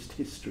 of Buddhist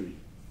history,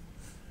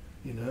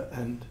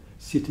 and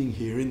sitting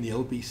here in the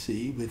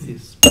LBC with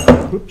his,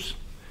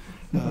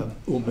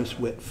 almost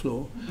wet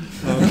floor,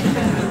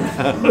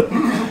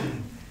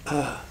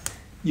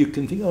 you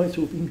can think, oh, it's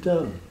all been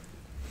done.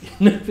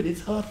 But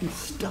it's hardly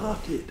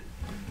started.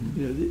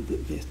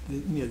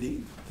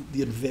 The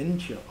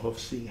adventure of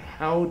seeing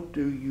how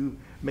do you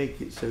make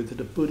it so that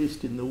a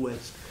Buddhist in the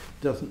West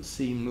doesn't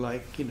seem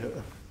like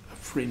a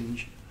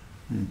fringe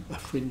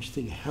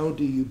thing. How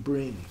do you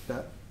bring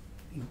that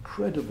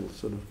incredible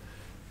sort of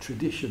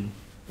tradition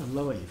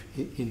alive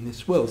in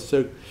this world?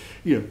 So,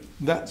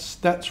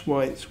 that's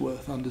why it's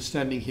worth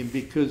understanding him,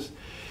 because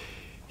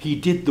he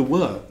did the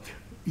work.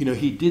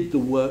 He did the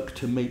work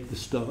to make the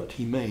start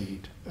he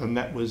made, and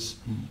that was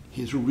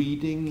his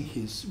reading,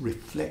 his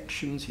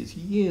reflections, his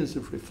years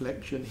of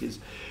reflection, his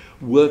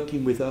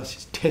working with us,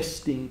 his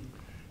testing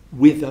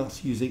with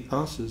us, using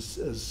us as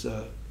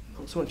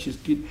not so much as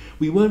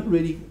we weren't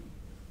really,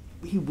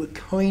 we were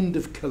kind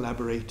of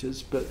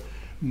collaborators, but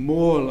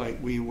more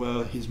like we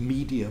were his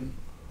medium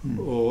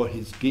or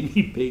his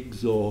guinea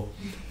pigs, or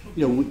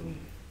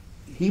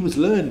he was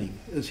learning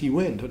as he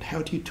went on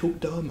how do you talk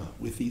Dharma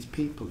with these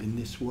people in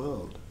this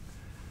world.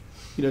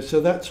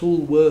 So that's all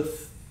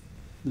worth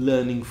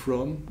learning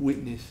from,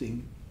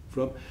 witnessing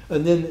from.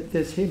 And then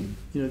there's him,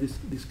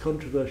 this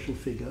controversial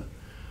figure.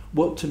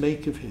 What to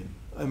make of him?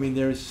 I mean,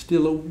 there is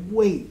still a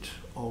weight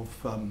of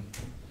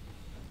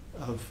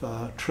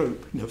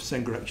trope, of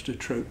Sangharakshita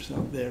tropes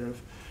out there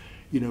of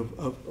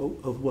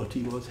what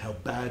he was, how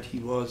bad he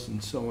was,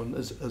 and so on,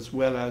 as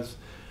well as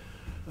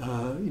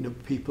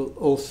people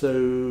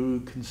also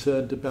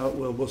concerned about,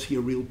 well, was he a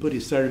real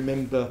Buddhist? I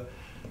remember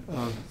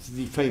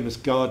the famous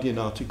Guardian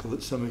article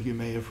that some of you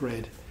may have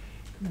read,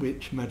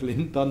 which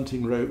Madeline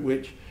Bunting wrote,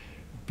 which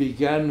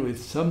began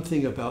with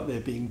something about there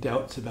being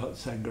doubts about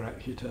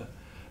Sangharakshita,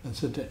 and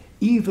said,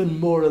 even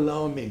more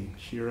alarming,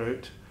 she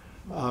wrote,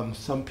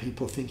 some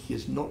people think he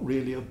is not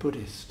really a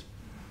Buddhist.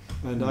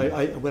 And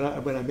when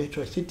I met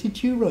her, I said,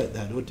 did you write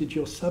that, or did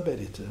your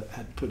sub-editor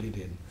put it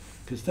in?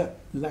 Because that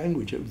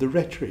language, the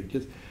rhetoric,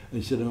 and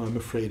she said, oh, I'm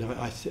afraid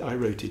I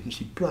wrote it, and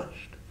she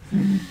blushed.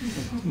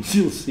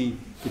 You'll see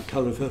the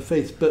colour of her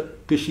face,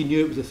 but because she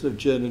knew it was a sort of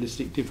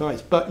journalistic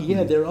device. But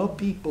there are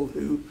people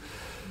who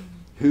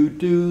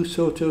do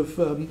sort of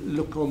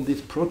look on this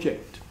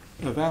project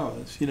of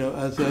ours,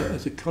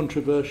 as a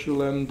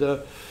controversial and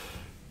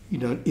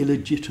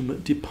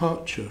illegitimate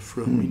departure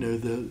from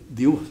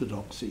the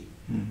orthodoxy,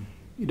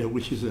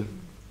 which is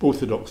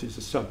orthodoxy is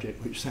a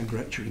subject which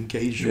Sangharakshita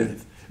engaged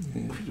with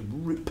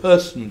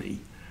personally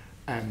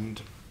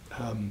and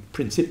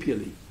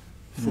principially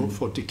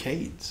for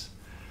decades.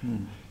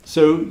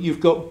 So you've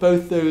got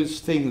both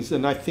those things,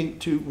 and I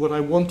think what I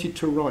wanted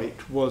to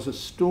write was a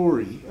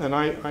story, and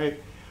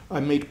I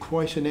made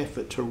quite an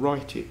effort to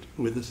write it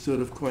with a sort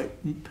of quite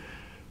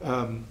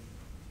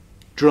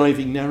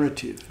driving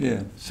narrative,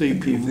 so you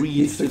can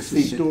read the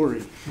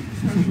story.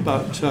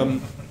 But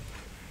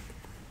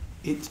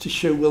it's to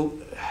show, well,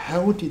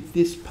 how did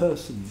this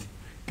person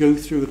go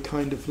through a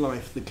kind of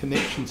life, the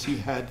connections he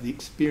had, the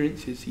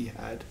experiences he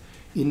had,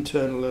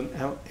 internal and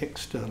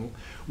external,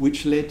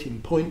 which led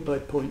him point by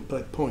point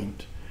by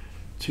point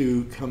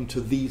to come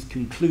to these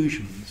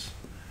conclusions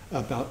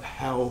about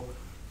how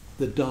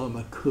the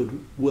Dharma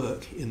could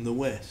work in the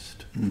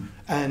West.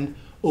 And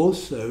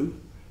also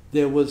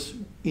there was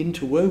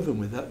interwoven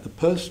with that the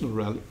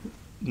personal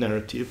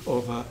narrative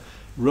of a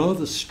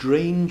rather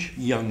strange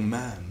young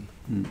man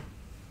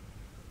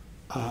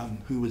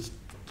who was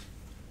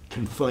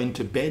confined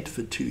to bed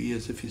for 2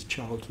 years of his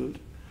childhood,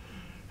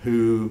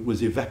 who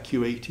was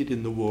evacuated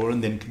in the war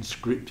and then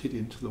conscripted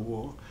into the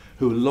war,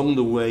 who along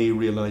the way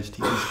realised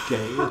he was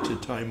gay at a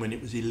time when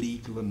it was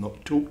illegal and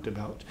not talked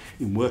about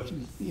in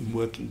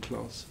working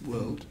class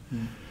world.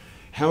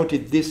 How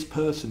did this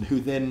person, who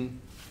then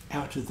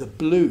out of the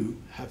blue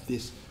have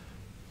this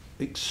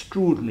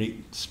extraordinary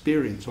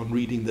experience on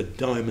reading the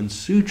Diamond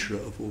Sutra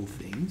of all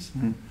things,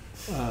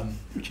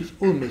 which is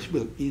almost,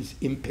 is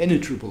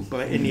impenetrable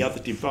by any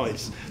other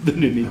device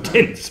than an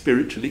intense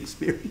spiritual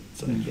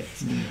experience, I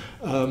guess.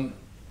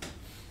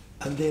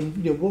 And then,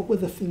 what were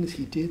the things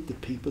he did, the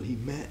people he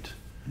met,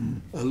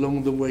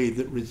 along the way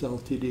that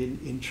resulted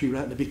in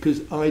Triratna,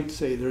 because I'd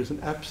say there is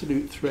an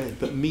absolute thread,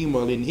 but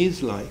meanwhile in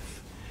his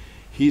life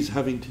he's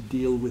having to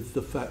deal with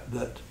the fact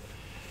that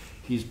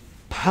he's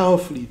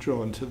powerfully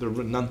drawn to the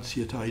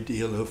renunciate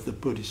ideal of the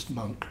Buddhist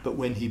monk, but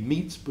when he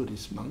meets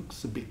Buddhist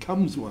monks and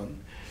becomes one,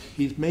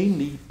 he's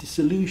mainly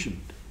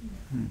disillusioned.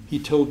 He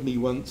told me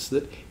once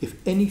that if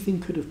anything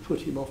could have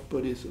put him off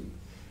Buddhism,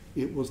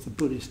 it was the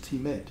Buddhists he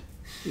met.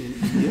 He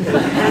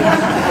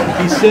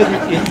said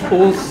it in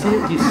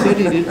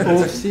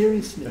all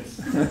seriousness.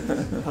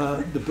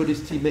 The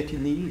Buddhists he met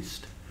in the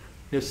East.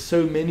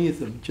 So many of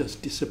them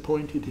just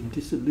disappointed him,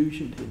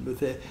 disillusioned him with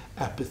their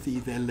apathy,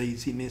 their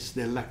laziness,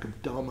 their lack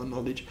of Dharma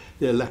knowledge,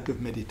 their lack of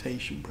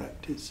meditation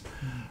practice.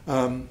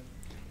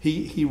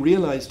 He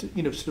realized,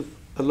 sort of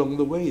along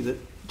the way that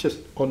just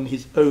on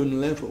his own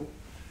level,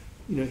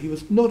 he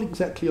was not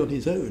exactly on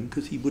his own,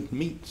 because he would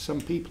meet some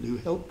people who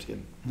helped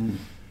him.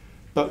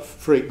 But,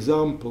 for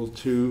example,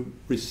 to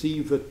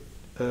receive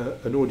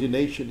an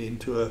ordination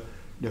into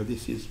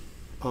this is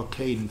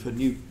arcane for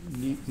new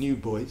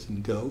boys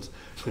and girls,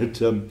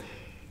 but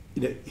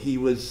he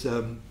was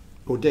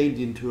ordained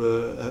into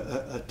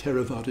a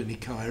Theravada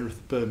Nikaya of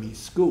the Burmese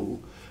school,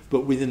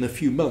 but within a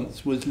few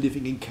months was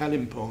living in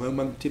Kalimpong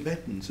among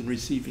Tibetans and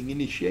receiving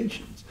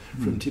initiations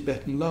from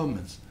Tibetan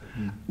lamas,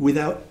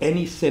 without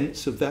any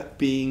sense of that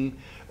being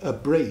a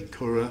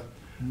break or a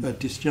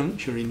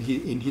disjuncture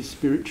in his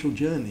spiritual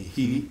journey.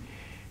 He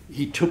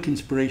took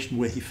inspiration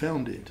where he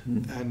found it,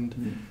 and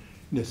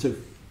so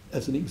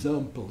as an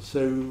example.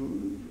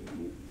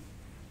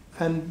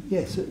 And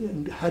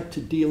had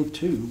to deal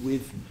too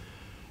with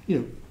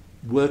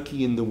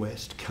working in the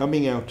West,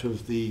 coming out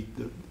of the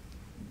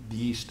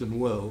Eastern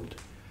world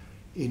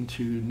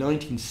into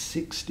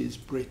 1960s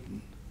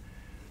Britain,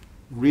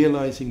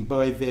 realizing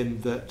by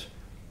then that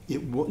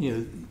what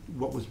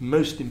was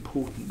most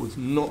important was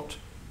not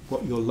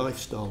what your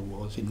lifestyle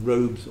was in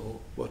robes or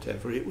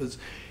whatever. It was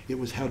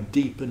how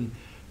deep and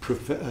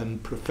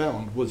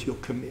profound was your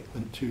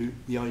commitment to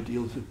the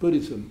ideals of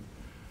Buddhism.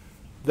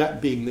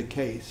 That being the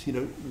case,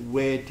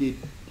 where did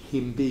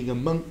him being a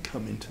monk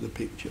come into the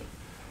picture?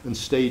 And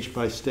stage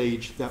by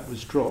stage that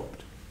was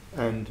dropped,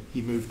 and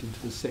he moved into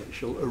the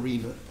sexual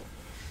arena,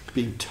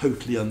 being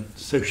totally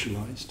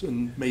unsocialized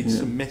and made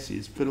some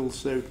messes, but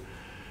also.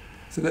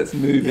 So let's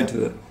move into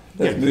the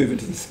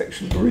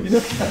sexual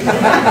arena.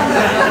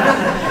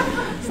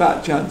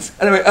 Fat chance.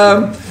 Anyway,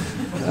 that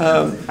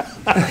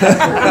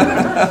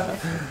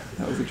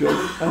was a joke.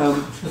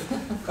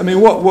 I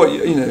mean, what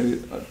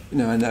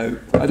I know.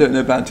 I don't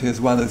know Bhante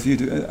as well as you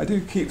do. I do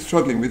keep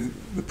struggling with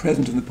the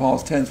present and the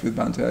past tense with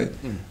Bhante.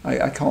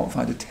 I can't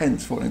find a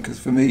tense for him, because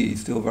for me he's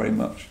still very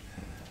much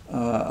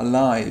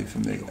alive for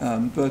me.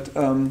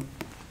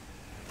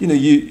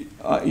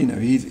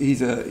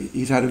 He's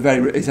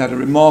had a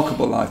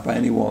remarkable life by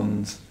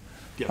anyone's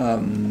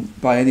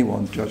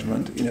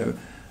judgment.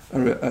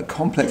 A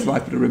complex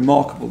life, but a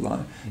remarkable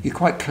life. He's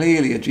quite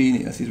clearly a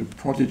genius. He's a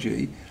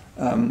prodigy.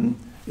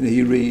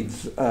 He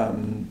reads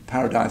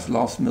Paradise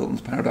Lost,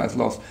 Milton's Paradise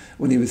Lost,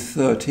 when he was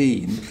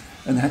 13,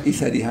 and he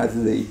said he had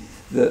the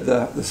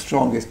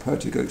strongest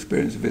poetical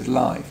experience of his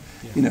life.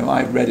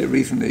 I read it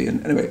recently,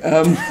 and anyway,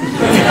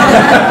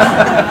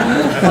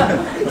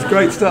 it's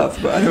great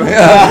stuff. But anyway,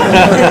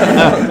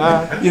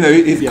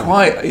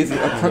 he's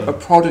a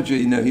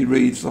prodigy. He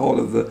reads the whole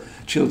of the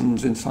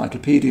Children's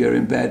Encyclopedia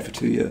in bed for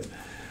 2 years.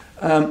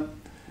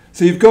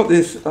 So you've got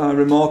this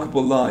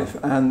remarkable life,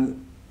 and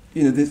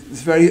this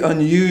very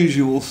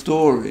unusual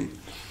story.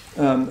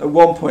 At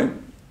one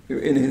point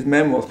in his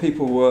memoirs,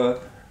 people were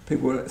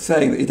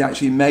saying that he'd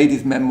actually made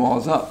his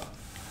memoirs up,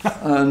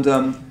 and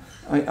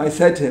I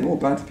said to him,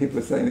 Bhante, people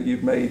are saying that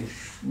you've made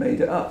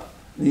it up.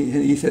 And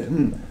he said,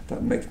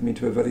 that makes me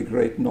into a very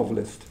great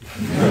novelist.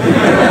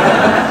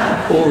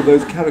 All of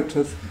those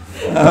characters.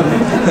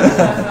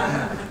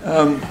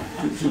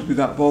 Would be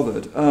that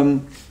bothered.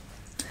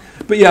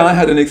 But yeah, I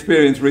had an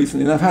experience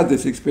recently, and I've had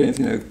this experience,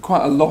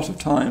 quite a lot of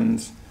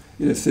times,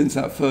 since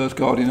that first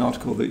Guardian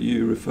article that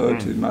you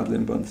referred to,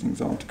 Madeline Bunsing's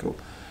article.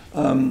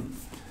 I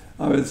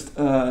was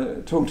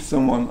talking to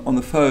someone on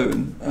the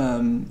phone.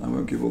 I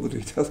won't give all the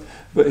details,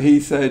 but he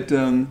said,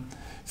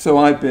 so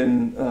I've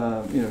been,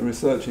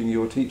 researching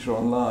your teacher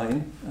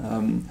online,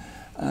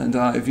 and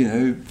I've,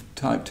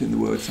 typed in the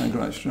word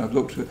Sangharakshita, and I've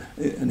looked at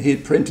it, and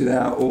he'd printed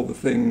out all the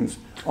things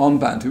on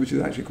Bhante, which is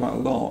actually quite a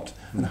lot,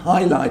 and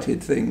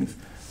highlighted things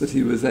that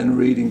he was then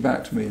reading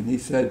back to me. And he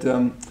said,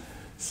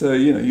 so,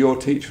 your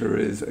teacher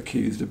is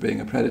accused of being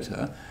a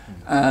predator,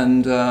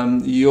 and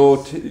that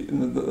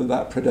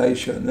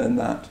predation and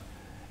that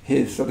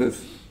his sort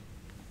of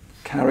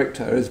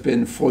character has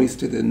been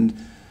foisted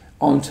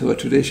onto a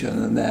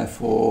tradition, and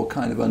therefore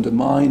kind of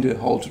undermined a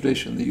whole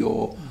tradition that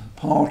you're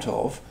part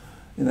of.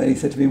 He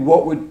said to me,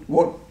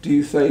 what do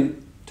you say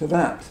to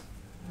that?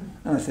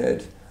 And I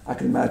said, I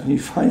can imagine you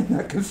finding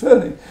that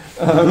concerning.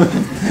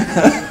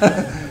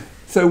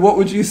 So what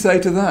would you say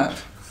to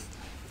that?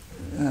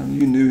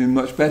 You knew him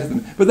much better than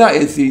me. But that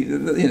is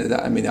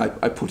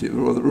I put it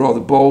rather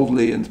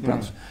boldly, and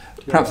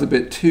perhaps a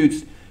bit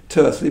too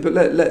tersely, but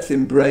let's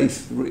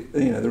embrace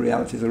the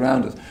realities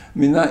around us. I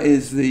mean,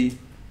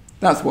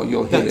 that's what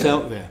you'll hear. That's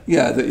out there.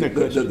 Yeah,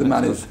 that the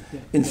man is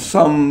in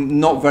some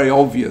not very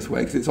obvious way,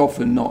 because it's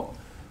often not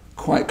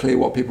quite clear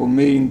what people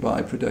mean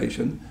by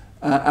predation,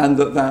 and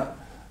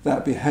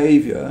that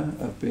behaviour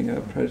of being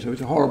a predator, which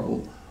is a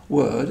horrible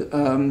word,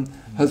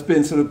 has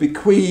been sort of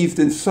bequeathed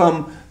in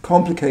some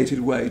complicated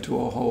way to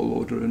a whole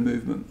order and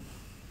movement.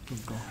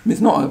 I mean,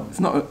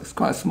 it's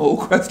quite a small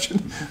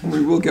question, and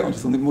we will get onto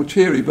something more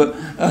cheery, but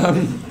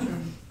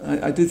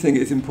I did think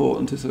it's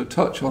important to sort of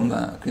touch on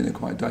that,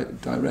 quite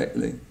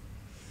directly.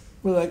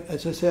 Well,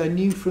 as I say, I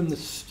knew from the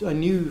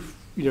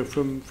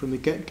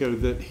get-go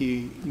that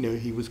he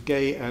was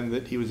gay and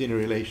that he was in a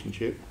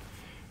relationship,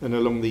 and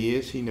along the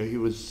years, he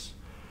was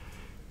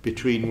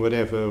between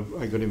whatever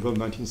I got involved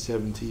in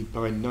 1970.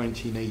 By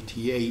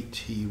 1988,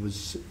 he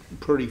was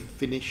probably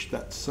finished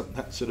that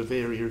sort of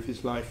area of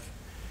his life.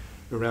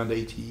 Around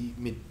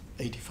mid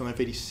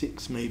 85,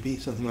 86 maybe,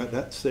 something like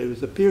that. So it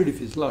was a period of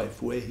his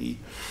life where he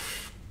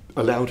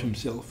allowed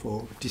himself,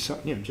 or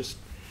decided, just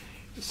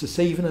to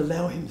say even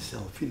allow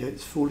himself,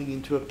 it's falling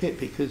into a pit,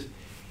 because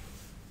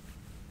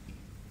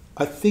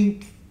I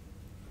think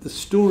the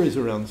stories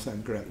around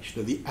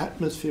Sangharakshita, the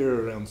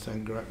atmosphere around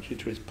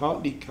Sangharakshita is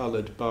partly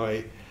coloured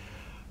by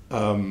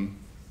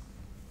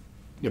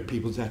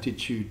people's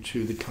attitude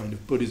to the kind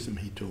of Buddhism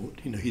he taught.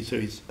 So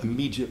he's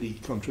immediately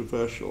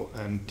controversial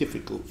and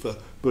difficult for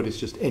Buddhists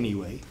just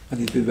anyway. And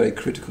he's been very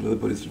critical of the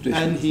Buddhist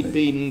tradition. And he'd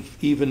been,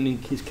 even in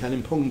his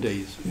Kalimpong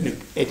days,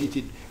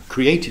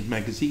 created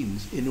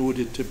magazines in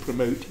order to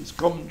promote his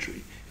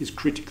commentary, his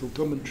critical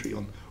commentary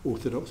on a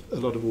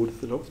lot of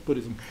Orthodox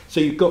Buddhism. So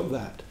you've got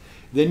that.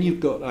 Then you've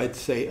got, I'd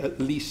say, at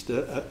least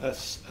a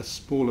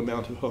small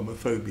amount of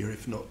homophobia,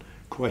 if not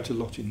quite a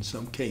lot in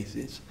some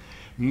cases.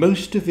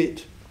 Most of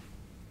it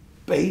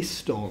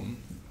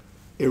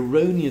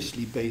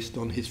erroneously based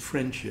on his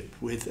friendship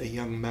with a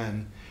young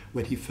man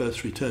when he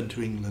first returned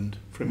to England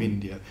from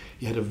India.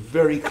 He had a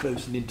very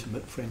close and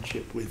intimate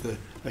friendship with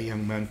a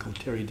young man called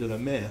Terry de la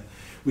Mare,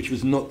 which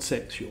was not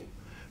sexual.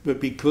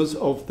 But because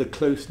of the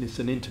closeness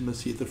and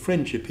intimacy of the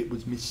friendship, it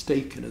was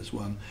mistaken as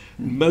one.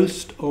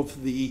 Most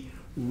of the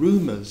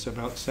rumours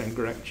about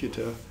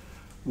Sangharakshita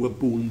were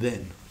born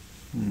then.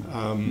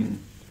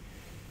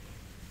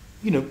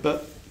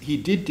 But he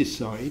did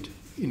decide,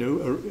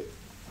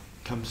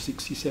 come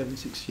 67,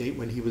 68,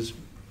 when he was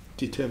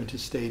determined to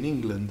stay in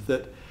England,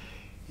 that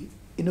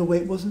in a way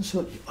it wasn't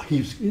so,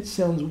 it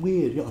sounds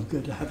weird, I'm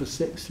going to have a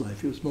sex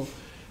life. It was more,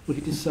 well,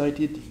 he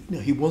decided,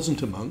 he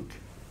wasn't a monk,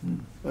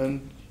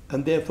 and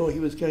therefore he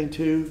was going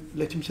to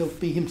let himself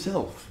be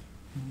himself,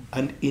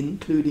 and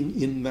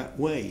including in that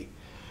way.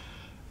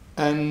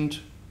 And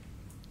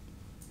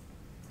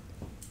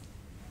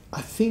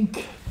I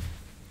think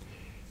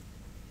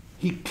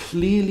he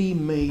clearly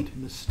made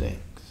mistakes.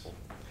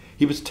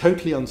 He was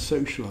totally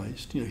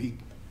unsocialised.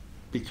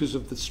 Because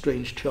of the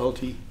strange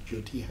childhood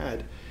he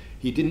had,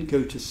 he didn't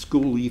go to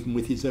school even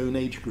with his own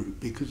age group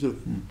because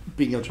of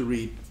being able to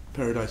read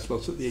Paradise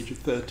Lost at the age of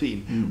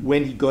 13.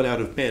 When he got out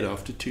of bed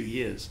after 2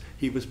 years,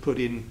 he was put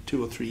in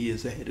 2 or 3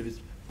 years ahead of his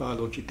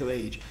biological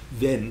age,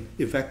 then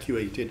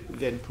evacuated,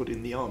 then put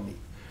in the army.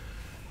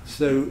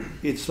 So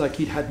it's like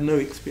he'd had no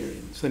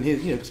experience. And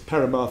his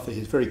Paramartha,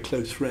 his very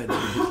close friend in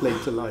his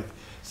later life,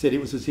 said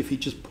it was as if he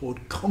just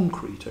poured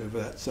concrete over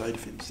that side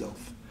of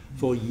himself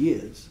for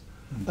years,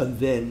 and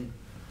then,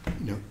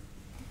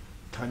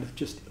 kind of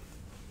just,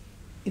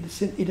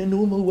 in a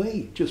normal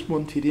way, just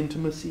wanted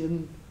intimacy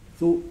and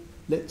thought,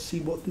 let's see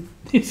what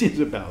this is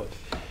about.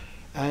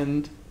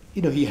 And,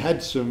 he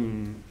had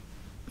some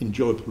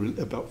enjoyable,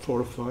 about 4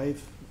 or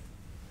 5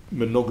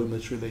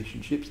 monogamous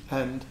relationships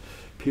and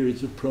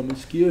periods of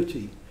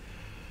promiscuity.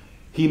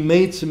 He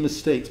made some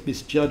mistakes,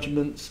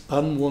 misjudgments,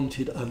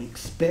 unwanted,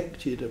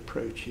 unexpected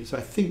approaches. I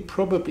think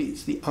probably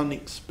it's the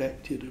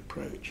unexpected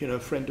approach. A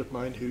friend of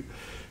mine who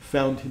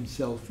found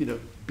himself,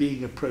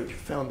 being approached,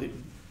 found it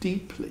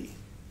deeply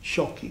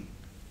shocking.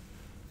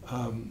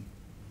 And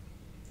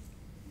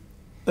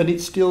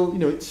it's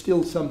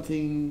still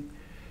something.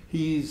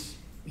 He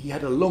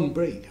had a long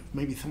break,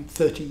 maybe some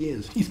 30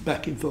 years. He's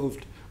back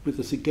involved with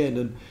us again,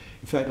 and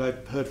in fact,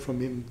 I've heard from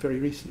him very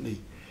recently.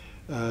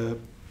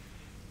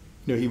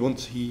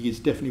 He is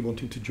definitely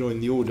wanting to join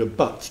the order,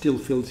 but still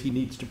feels he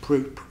needs to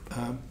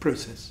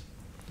process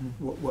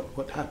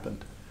what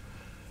happened.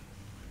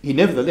 He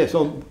nevertheless,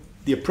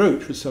 the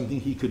approach was something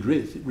he could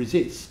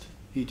resist.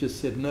 He just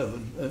said no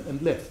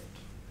and left.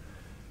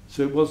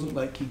 So it wasn't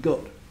like he got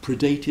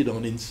predated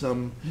on in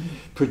some...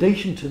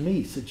 Predation to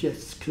me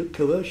suggests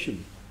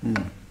coercion.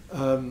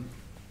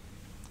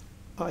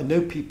 I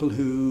know people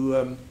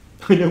who...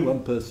 I know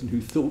one person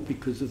who thought,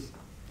 because of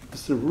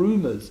the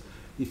rumours,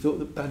 he thought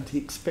that Bhante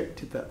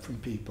expected that from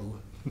people.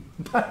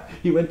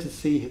 He went to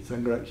see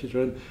Sangharakshita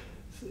and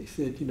he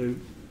said, do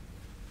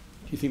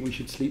you think we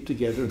should sleep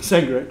together? And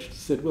Sangharakshita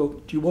said, well,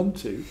 do you want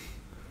to?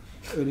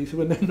 And he said,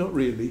 well, no, not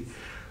really.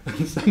 And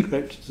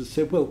Sangharakshita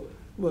said, well,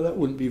 Well, that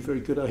wouldn't be a very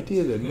good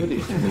idea then, would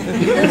it?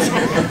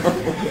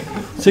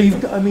 So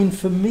you've got, I mean,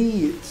 for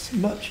me, it's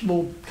much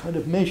more kind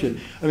of measured.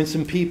 I mean,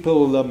 some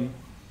people,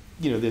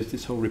 you know, there's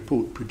this whole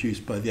report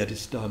produced by the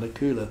Adhisthana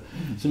Kula.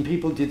 Some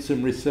people did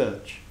some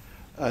research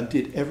and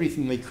did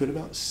everything they could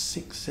about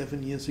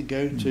 6-7 years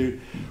ago to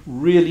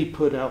really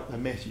put out a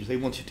message. They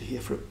wanted to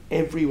hear from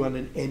everyone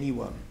and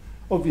anyone.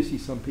 Obviously,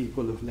 some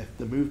people have left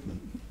the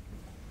movement,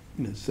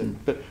 you know, so,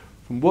 but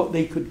from what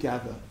they could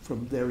gather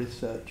from their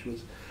research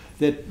was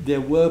that there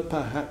were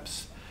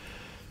perhaps,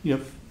 you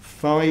know,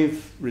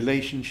 5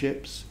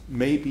 relationships,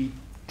 maybe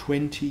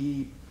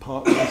 20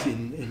 partners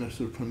in a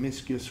sort of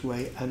promiscuous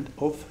way, and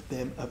of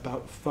them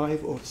about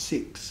 5 or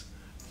 6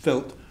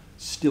 felt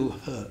still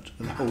hurt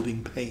and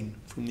holding pain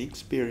from the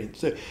experience.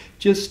 So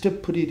just to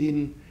put it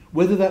in,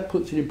 whether that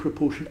puts it in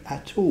proportion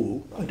at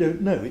all, I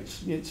don't know.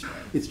 It's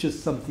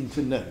just something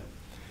to know,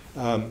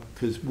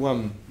 because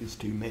 1 is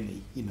too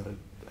many, you know,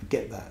 I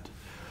get that.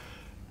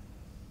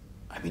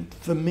 I mean,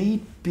 for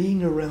me,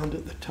 being around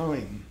at the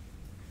time,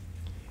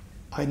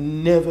 I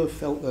never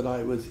felt that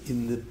I was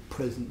in the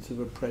presence of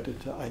a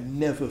predator. I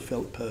never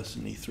felt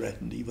personally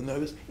threatened, even though I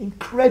was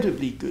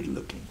incredibly good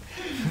looking.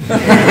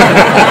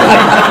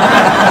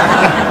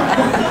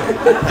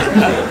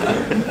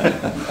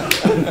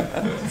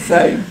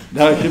 Same.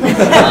 No,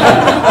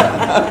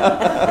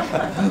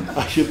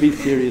 I should be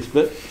serious.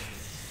 But,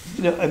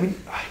 you know, I mean,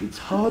 it's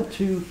hard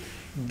to,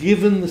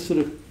 given the sort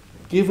of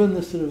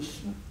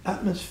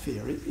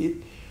atmosphere,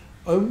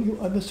 I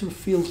must sort of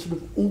feel sort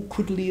of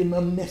awkwardly and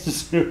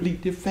unnecessarily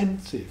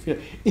defensive. You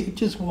know, it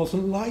just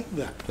wasn't like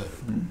that, though.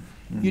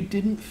 You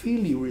didn't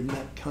feel you were in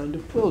that kind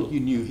of world. You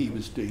knew he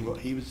was doing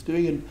what he was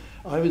doing, and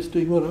I was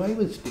doing what I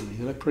was doing,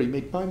 and I probably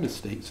made my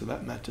mistakes for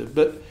that matter.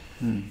 But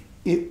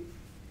it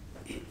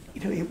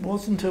you know, it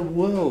wasn't a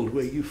world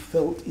where you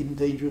felt in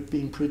danger of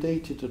being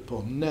predated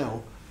upon.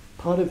 Now,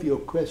 part of your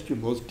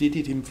question was, did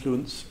it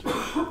influence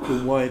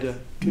the wider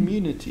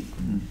community?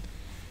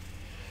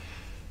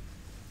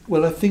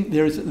 Well, I think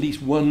there is at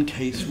least one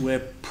case where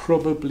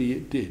probably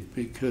it did,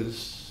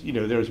 because, you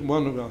know, there is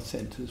one of our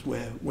centres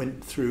where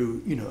went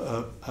through, you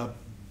know, a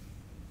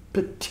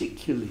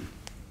particularly,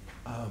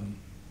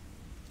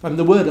 and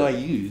the word I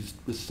used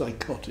was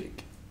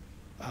psychotic.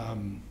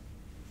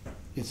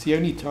 It's the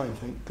only time,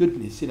 thank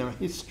goodness, in our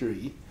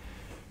history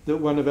that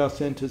one of our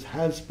centres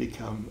has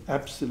become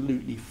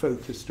absolutely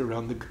focused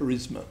around the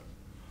charisma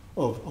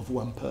of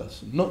one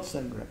person, not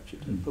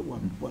Sangharakshita, but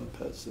one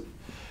person.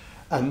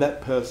 And that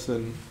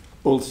person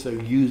also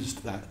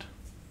used that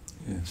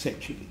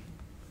sexually.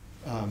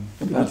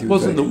 Bhante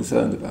was very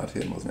concerned about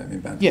him, wasn't he? I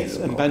mean, Bhante yes,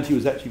 and Bhante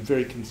was actually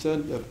very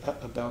concerned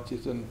about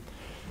it, and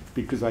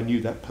because I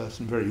knew that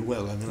person very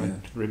well. I mean, I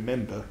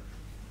remember,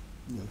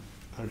 you know,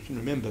 I can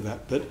remember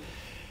that, but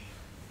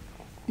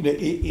you know,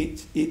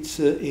 it's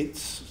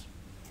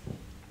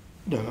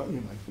no,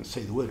 I can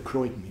say the word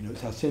Croydon. You know,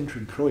 it's our centre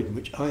in Croydon,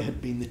 which I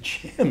had been the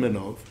chairman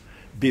of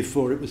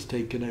before it was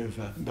taken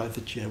over.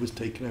 The chair was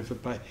taken over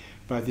by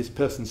this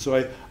person.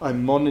 So I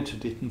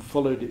monitored it and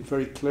followed it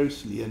very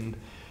closely. And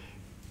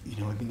you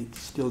know, I mean, it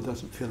still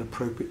doesn't feel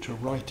appropriate to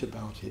write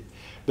about it.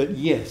 But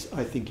yes,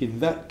 I think in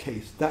that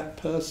case, that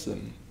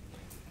person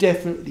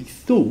definitely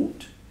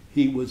thought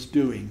he was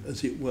doing,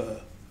 as it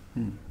were,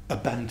 a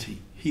Bhante.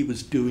 He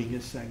was doing a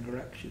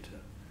Sangharakshita.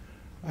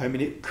 I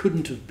mean, it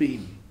couldn't have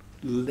been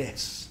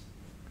less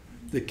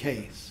the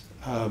case.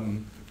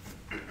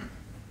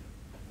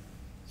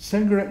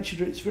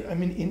 Sangharakshita, it's very, I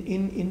mean,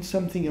 in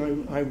something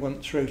I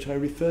once wrote, I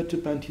referred to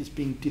Bhante as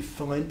being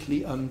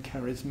defiantly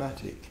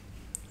uncharismatic.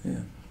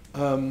 Yeah.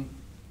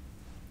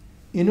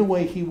 In a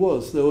way he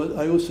was, though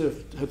I also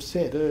have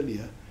said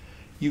earlier,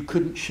 you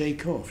couldn't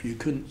shake off, you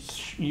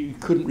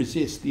couldn't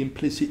resist the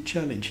implicit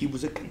challenge. He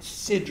was a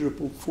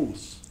considerable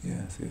force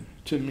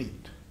to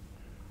meet.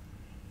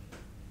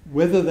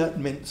 Whether that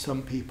meant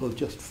some people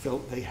just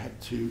felt they had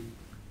to, you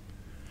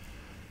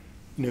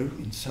know,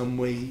 in some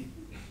way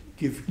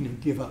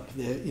give up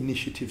their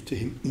initiative to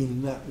him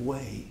in that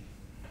way.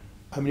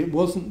 I mean, it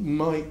wasn't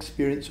my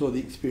experience or the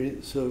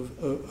experience of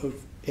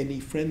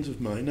any friends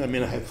of mine. I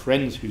mean, I have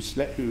friends who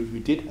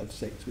did have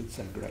sex with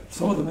Sangharakshita.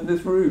 Some of them in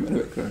this room,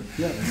 anyway.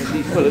 Yeah,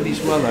 at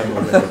least one I'm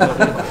aware of.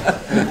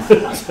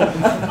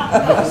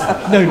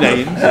 No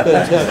names,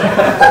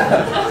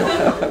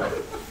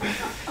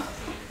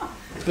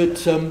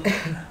 but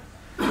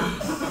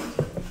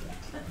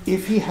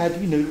if he had,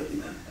 you know,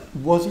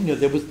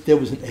 there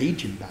was an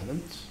age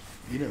imbalance,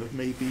 you know, of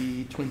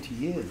maybe 20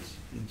 years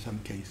in some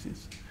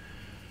cases.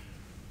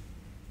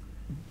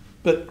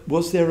 But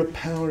was there a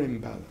power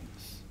imbalance?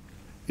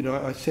 You know,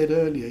 I said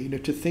earlier, you know,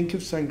 to think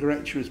of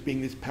Sangharakshita as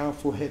being this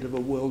powerful head of a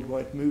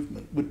worldwide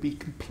movement would be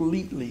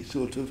completely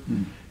sort of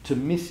to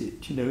miss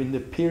it. You know, in the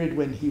period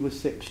when he was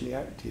sexually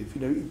active,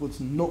 you know, it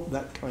was not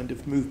that kind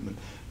of movement.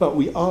 But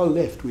we are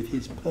left with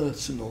his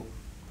personal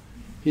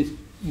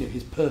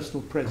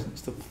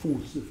presence, the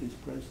force of his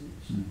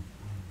presence.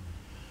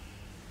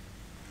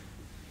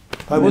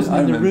 I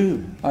wasn't in the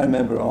room. I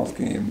remember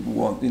asking him at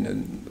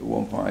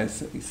one point.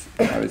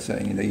 I was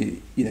saying,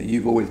 you know,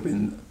 you've always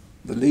been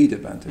the leader,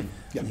 Bhante.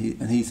 Yeah.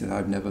 And he said,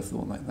 I've never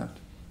thought like that.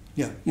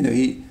 Yeah.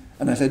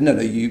 And I said, no,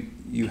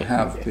 you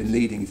have been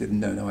leading. He said,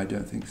 no, I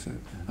don't think so.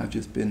 I've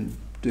just been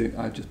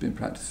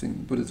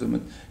practicing Buddhism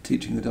and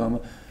teaching the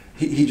Dharma.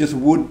 He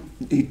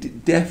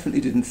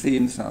definitely didn't see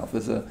himself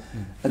as a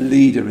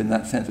leader in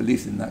that sense, at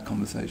least in that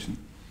conversation.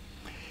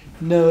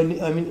 No,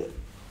 and I mean,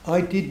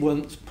 I did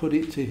once put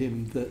it to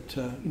him that,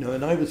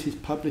 and I was his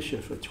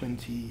publisher for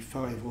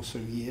 25 or so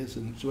years,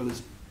 and as well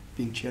as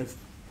being chair of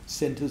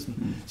centres,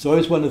 and so I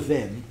was one of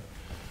them.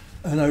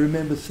 And I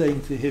remember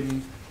saying to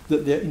him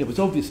that it was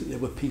obvious that there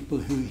were people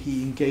who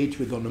he engaged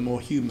with on a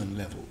more human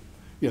level.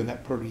 And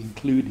that probably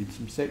included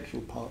some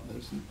sexual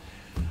partners. And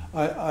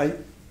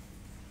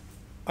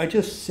I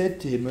just said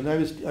to him, and I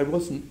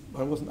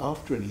wasn't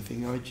after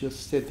anything. I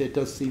just said there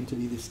does seem to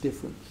be this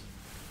difference.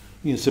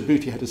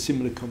 Subhuti had a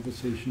similar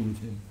conversation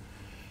with him,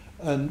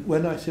 and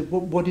when I said,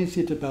 what is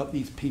it about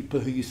these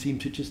people who you seem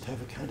to just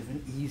have a kind of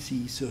an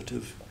easy sort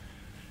of,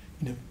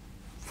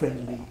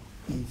 friendly,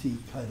 easy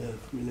kind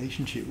of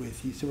relationship with?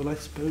 He said, well, I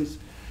suppose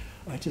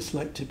I just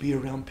like to be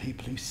around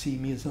people who see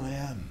me as I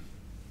am.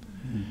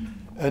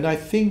 And I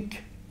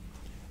think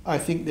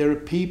there are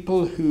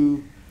people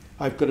who,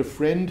 I've got a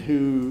friend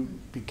who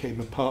became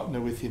a partner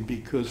with him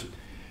because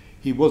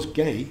he was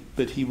gay,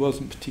 but he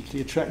wasn't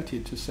particularly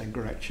attracted to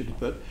Sangharakshita.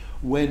 But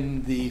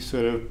when the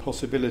sort of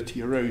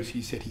possibility arose,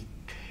 he said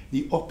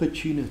the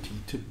opportunity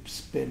to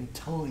spend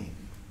time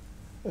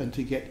and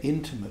to get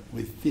intimate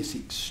with this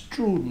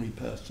extraordinary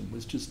person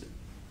was just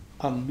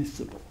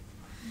unmissable.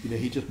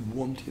 He just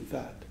wanted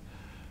that.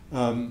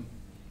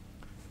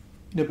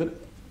 But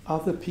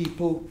other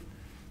people,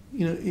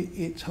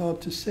 it's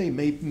hard to say.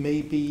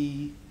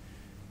 Maybe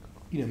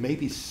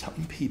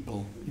some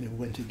people,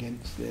 went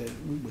against their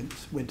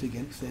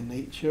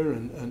nature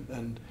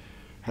and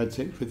had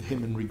sex with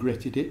him and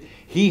regretted it.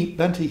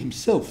 Bhante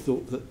himself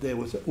thought that there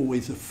was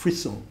always a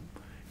frisson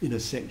in a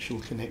sexual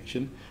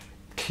connection.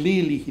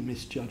 Clearly, he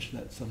misjudged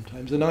that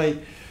sometimes. And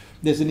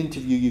there's an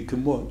interview you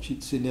can watch.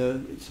 It's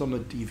on a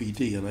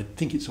DVD, and I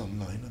think it's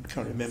online. I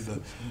can't remember.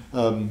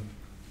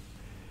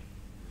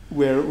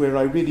 Where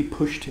I really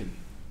pushed him,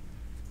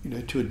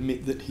 to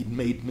admit that he'd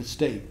made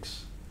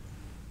mistakes.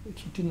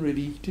 He didn't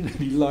really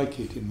like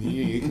it.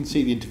 You can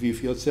see the interview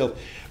for yourself.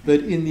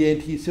 But in the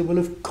end, he said, "Well,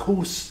 of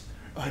course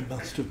I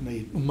might have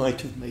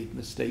made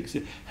mistakes.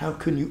 How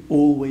can you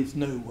always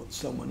know what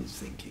someone is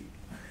thinking?"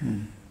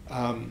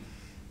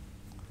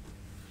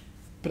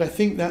 But I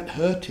think that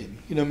hurt him.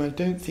 I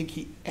don't think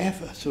he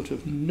ever sort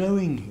of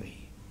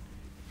knowingly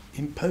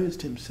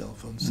imposed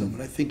himself on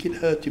someone. I think it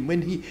hurt him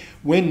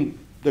when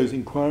those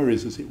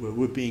inquiries, as it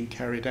were being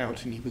carried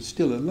out, and he was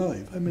still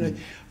alive. I mean,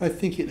 I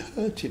think it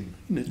hurt him,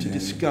 to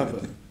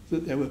discover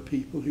that there were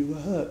people who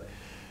were hurt.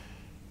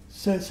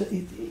 So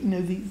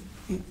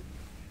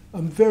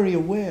I'm very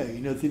aware,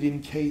 that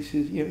in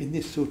cases, in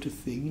this sort of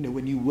thing,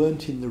 when you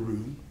weren't in the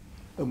room,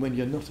 and when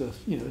you're not a,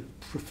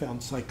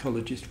 profound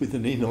psychologist with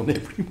an in on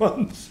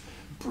everyone's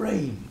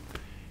brain,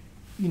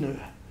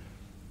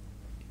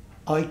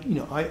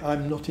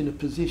 I'm not in a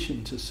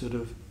position to sort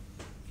of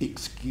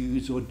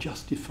excuse or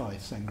justify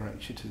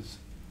Sangharakshita's,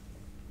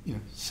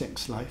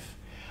 sex life.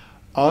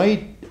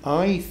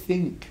 I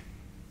think,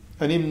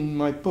 and in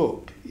my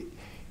book,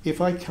 if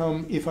I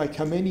come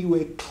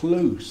anywhere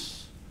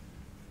close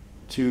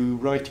to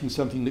writing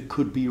something that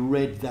could be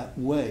read that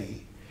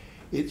way,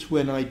 it's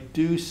when I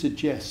do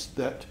suggest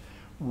that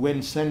when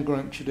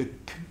Sangharakshita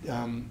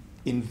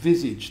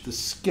envisaged the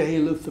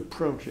scale of the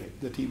project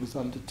that he was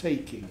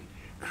undertaking,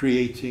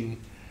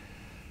 creating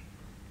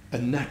a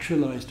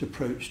naturalized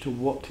approach to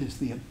what is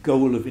the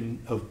goal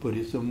of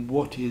Buddhism,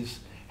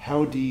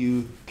 how do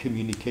you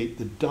communicate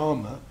the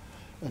Dharma,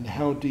 and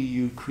how do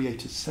you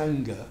create a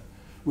Sangha.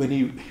 When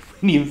he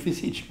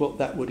envisaged what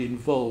that would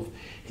involve,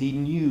 he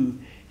knew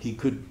he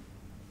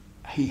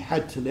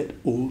had to let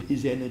all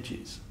his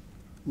energies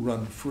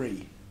run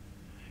free.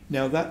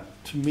 Now that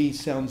to me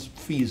sounds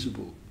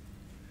feasible,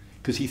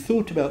 because he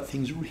thought about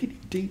things really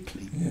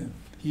deeply. Yeah.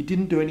 He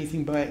didn't do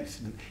anything by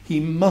accident. He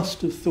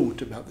must have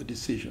thought about the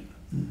decision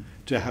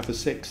to have a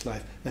sex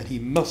life, and he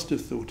must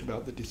have thought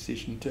about the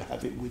decision to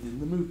have it within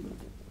the movement.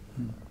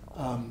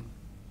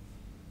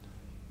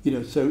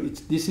 So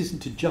this isn't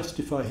to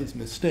justify his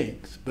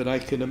mistakes, but I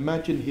can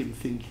imagine him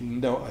thinking,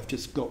 no, I've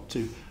just got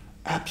to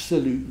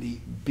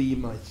absolutely be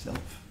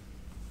myself.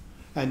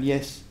 And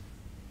yes,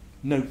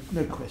 no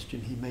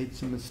question, he made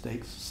some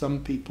mistakes.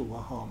 Some people were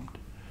harmed.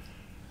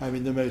 I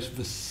mean, the most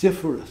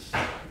vociferous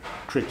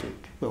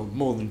critic, well,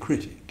 more than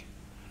critic,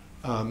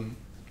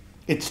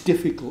 it's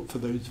difficult for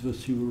those of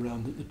us who were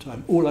around at the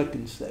time. All I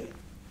can say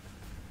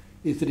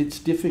is that it's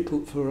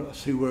difficult for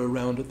us who were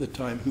around at the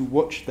time, who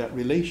watched that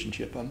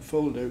relationship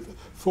unfold over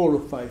 4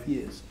 or 5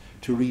 years,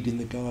 to read in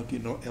The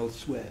Guardian or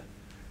elsewhere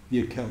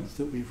the accounts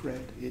that we've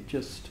read. It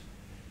just,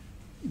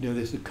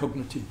 there's a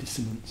cognitive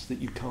dissonance that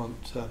you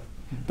can't...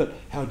 but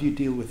how do you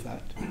deal with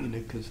that?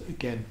 Because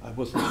again, I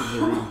wasn't in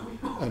the room,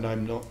 and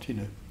I'm not,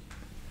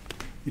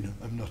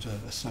 I'm not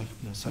a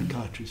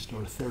psychiatrist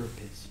or a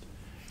therapist.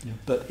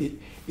 But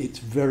it's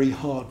very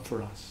hard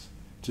for us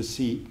to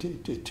see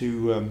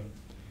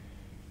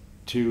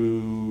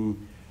to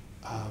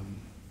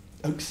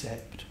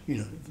accept, you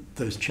know,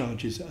 those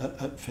charges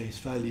at face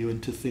value,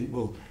 and to think,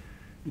 well,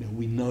 you know,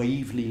 we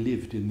naively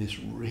lived in this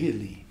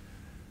really,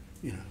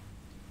 you know,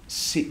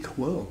 sick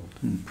world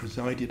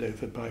presided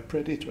over by a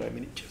predator. I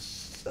mean, it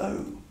just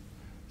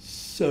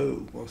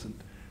so wasn't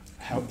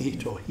how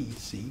it or he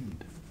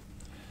seemed.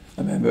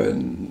 I remember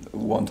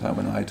one time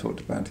when I talked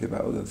to Bhante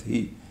about others,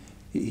 he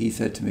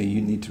said to me, "You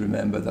need to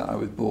remember that I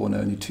was born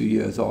only 2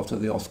 years after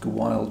the Oscar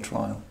Wilde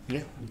trial."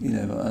 Yeah. You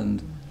know,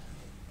 and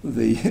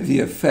the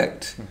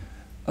effect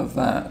of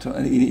that,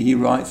 and he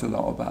writes a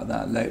lot about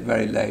that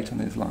very late on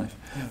his life.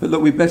 Yeah. But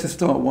look, we better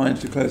start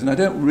winding to close, and I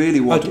don't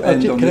really want to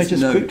end on this note. Can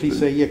I just quickly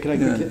say,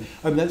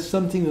 that's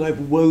something that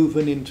I've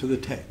woven into the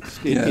text.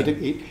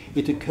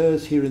 It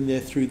occurs here and there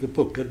through the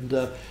book, and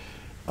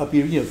I'll be,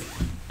 you know,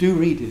 do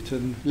read it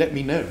and let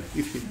me know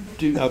if you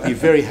do. I'll be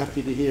very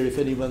happy to hear if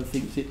anyone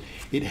thinks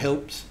it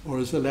helps or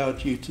has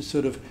allowed you to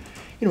sort of,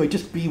 you know,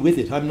 just be with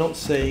it. I'm not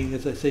saying,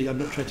 as I say, I'm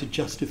not trying to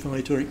justify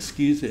it or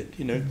excuse it.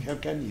 You know, how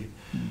can you?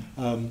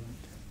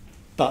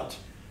 But,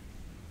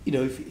 you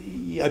know,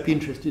 I'd be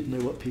interested to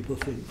know what people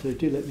think. So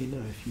do let me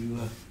know if you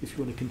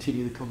want to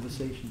continue the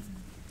conversation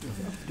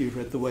after you've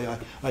read the way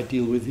I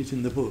deal with it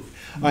in the book.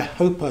 I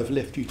hope I've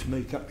left you to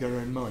make up your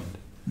own mind.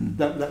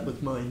 That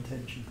was my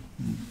intention.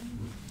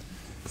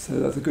 So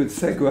that's a good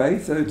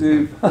segue. So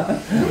do.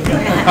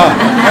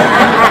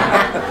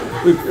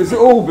 It's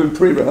all been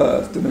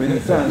pre-rehearsed, and I mean,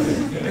 it sounds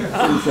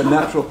it's a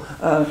natural,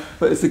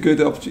 but it's a good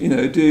opportunity. You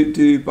know,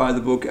 do buy the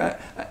book.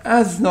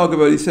 As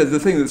Nagabodhi said, the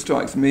thing that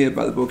strikes me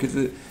about the book is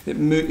that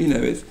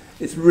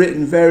it's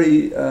written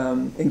very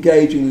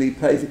engagingly.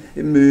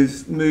 It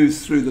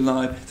moves through the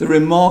life. It's a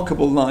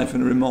remarkable life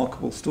and a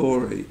remarkable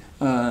story,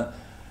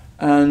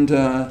 and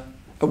a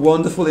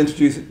wonderful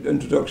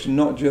introduction,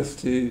 not just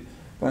to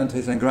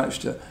Bhante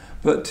Sangharakshita,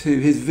 but to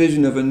his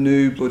vision of a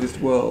new Buddhist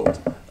world,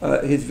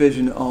 his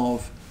vision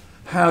of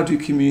how to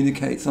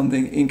communicate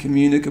something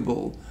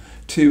incommunicable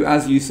to,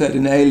 as you said,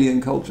 an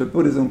alien culture.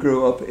 Buddhism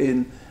grew up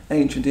in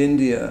ancient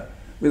India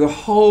with a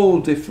whole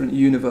different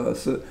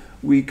universe that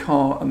we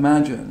can't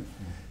imagine.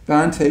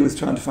 Bhante was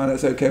trying to find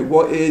out, okay,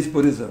 what is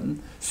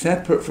Buddhism,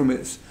 separate from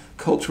its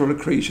cultural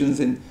accretions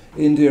in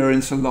India,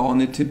 in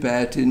Ceylon, in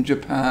Tibet, in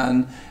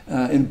Japan,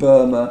 in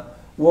Burma.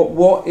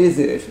 What is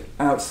it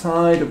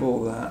outside of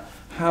all that?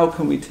 How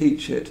can we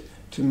teach it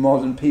to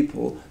modern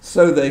people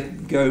so they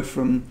can go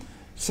from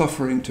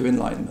suffering to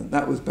enlightenment?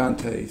 That was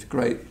Bhante's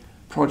great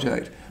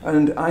project.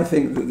 And I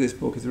think that this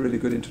book is a really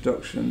good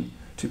introduction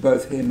to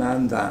both him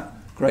and that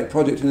great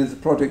project. And it's a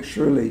project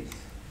surely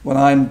one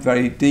I'm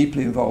very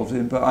deeply involved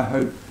in, but I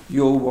hope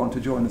you'll want to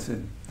join us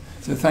in.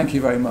 So thank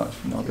you very much,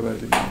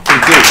 Nagabodhi.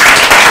 Thank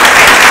you.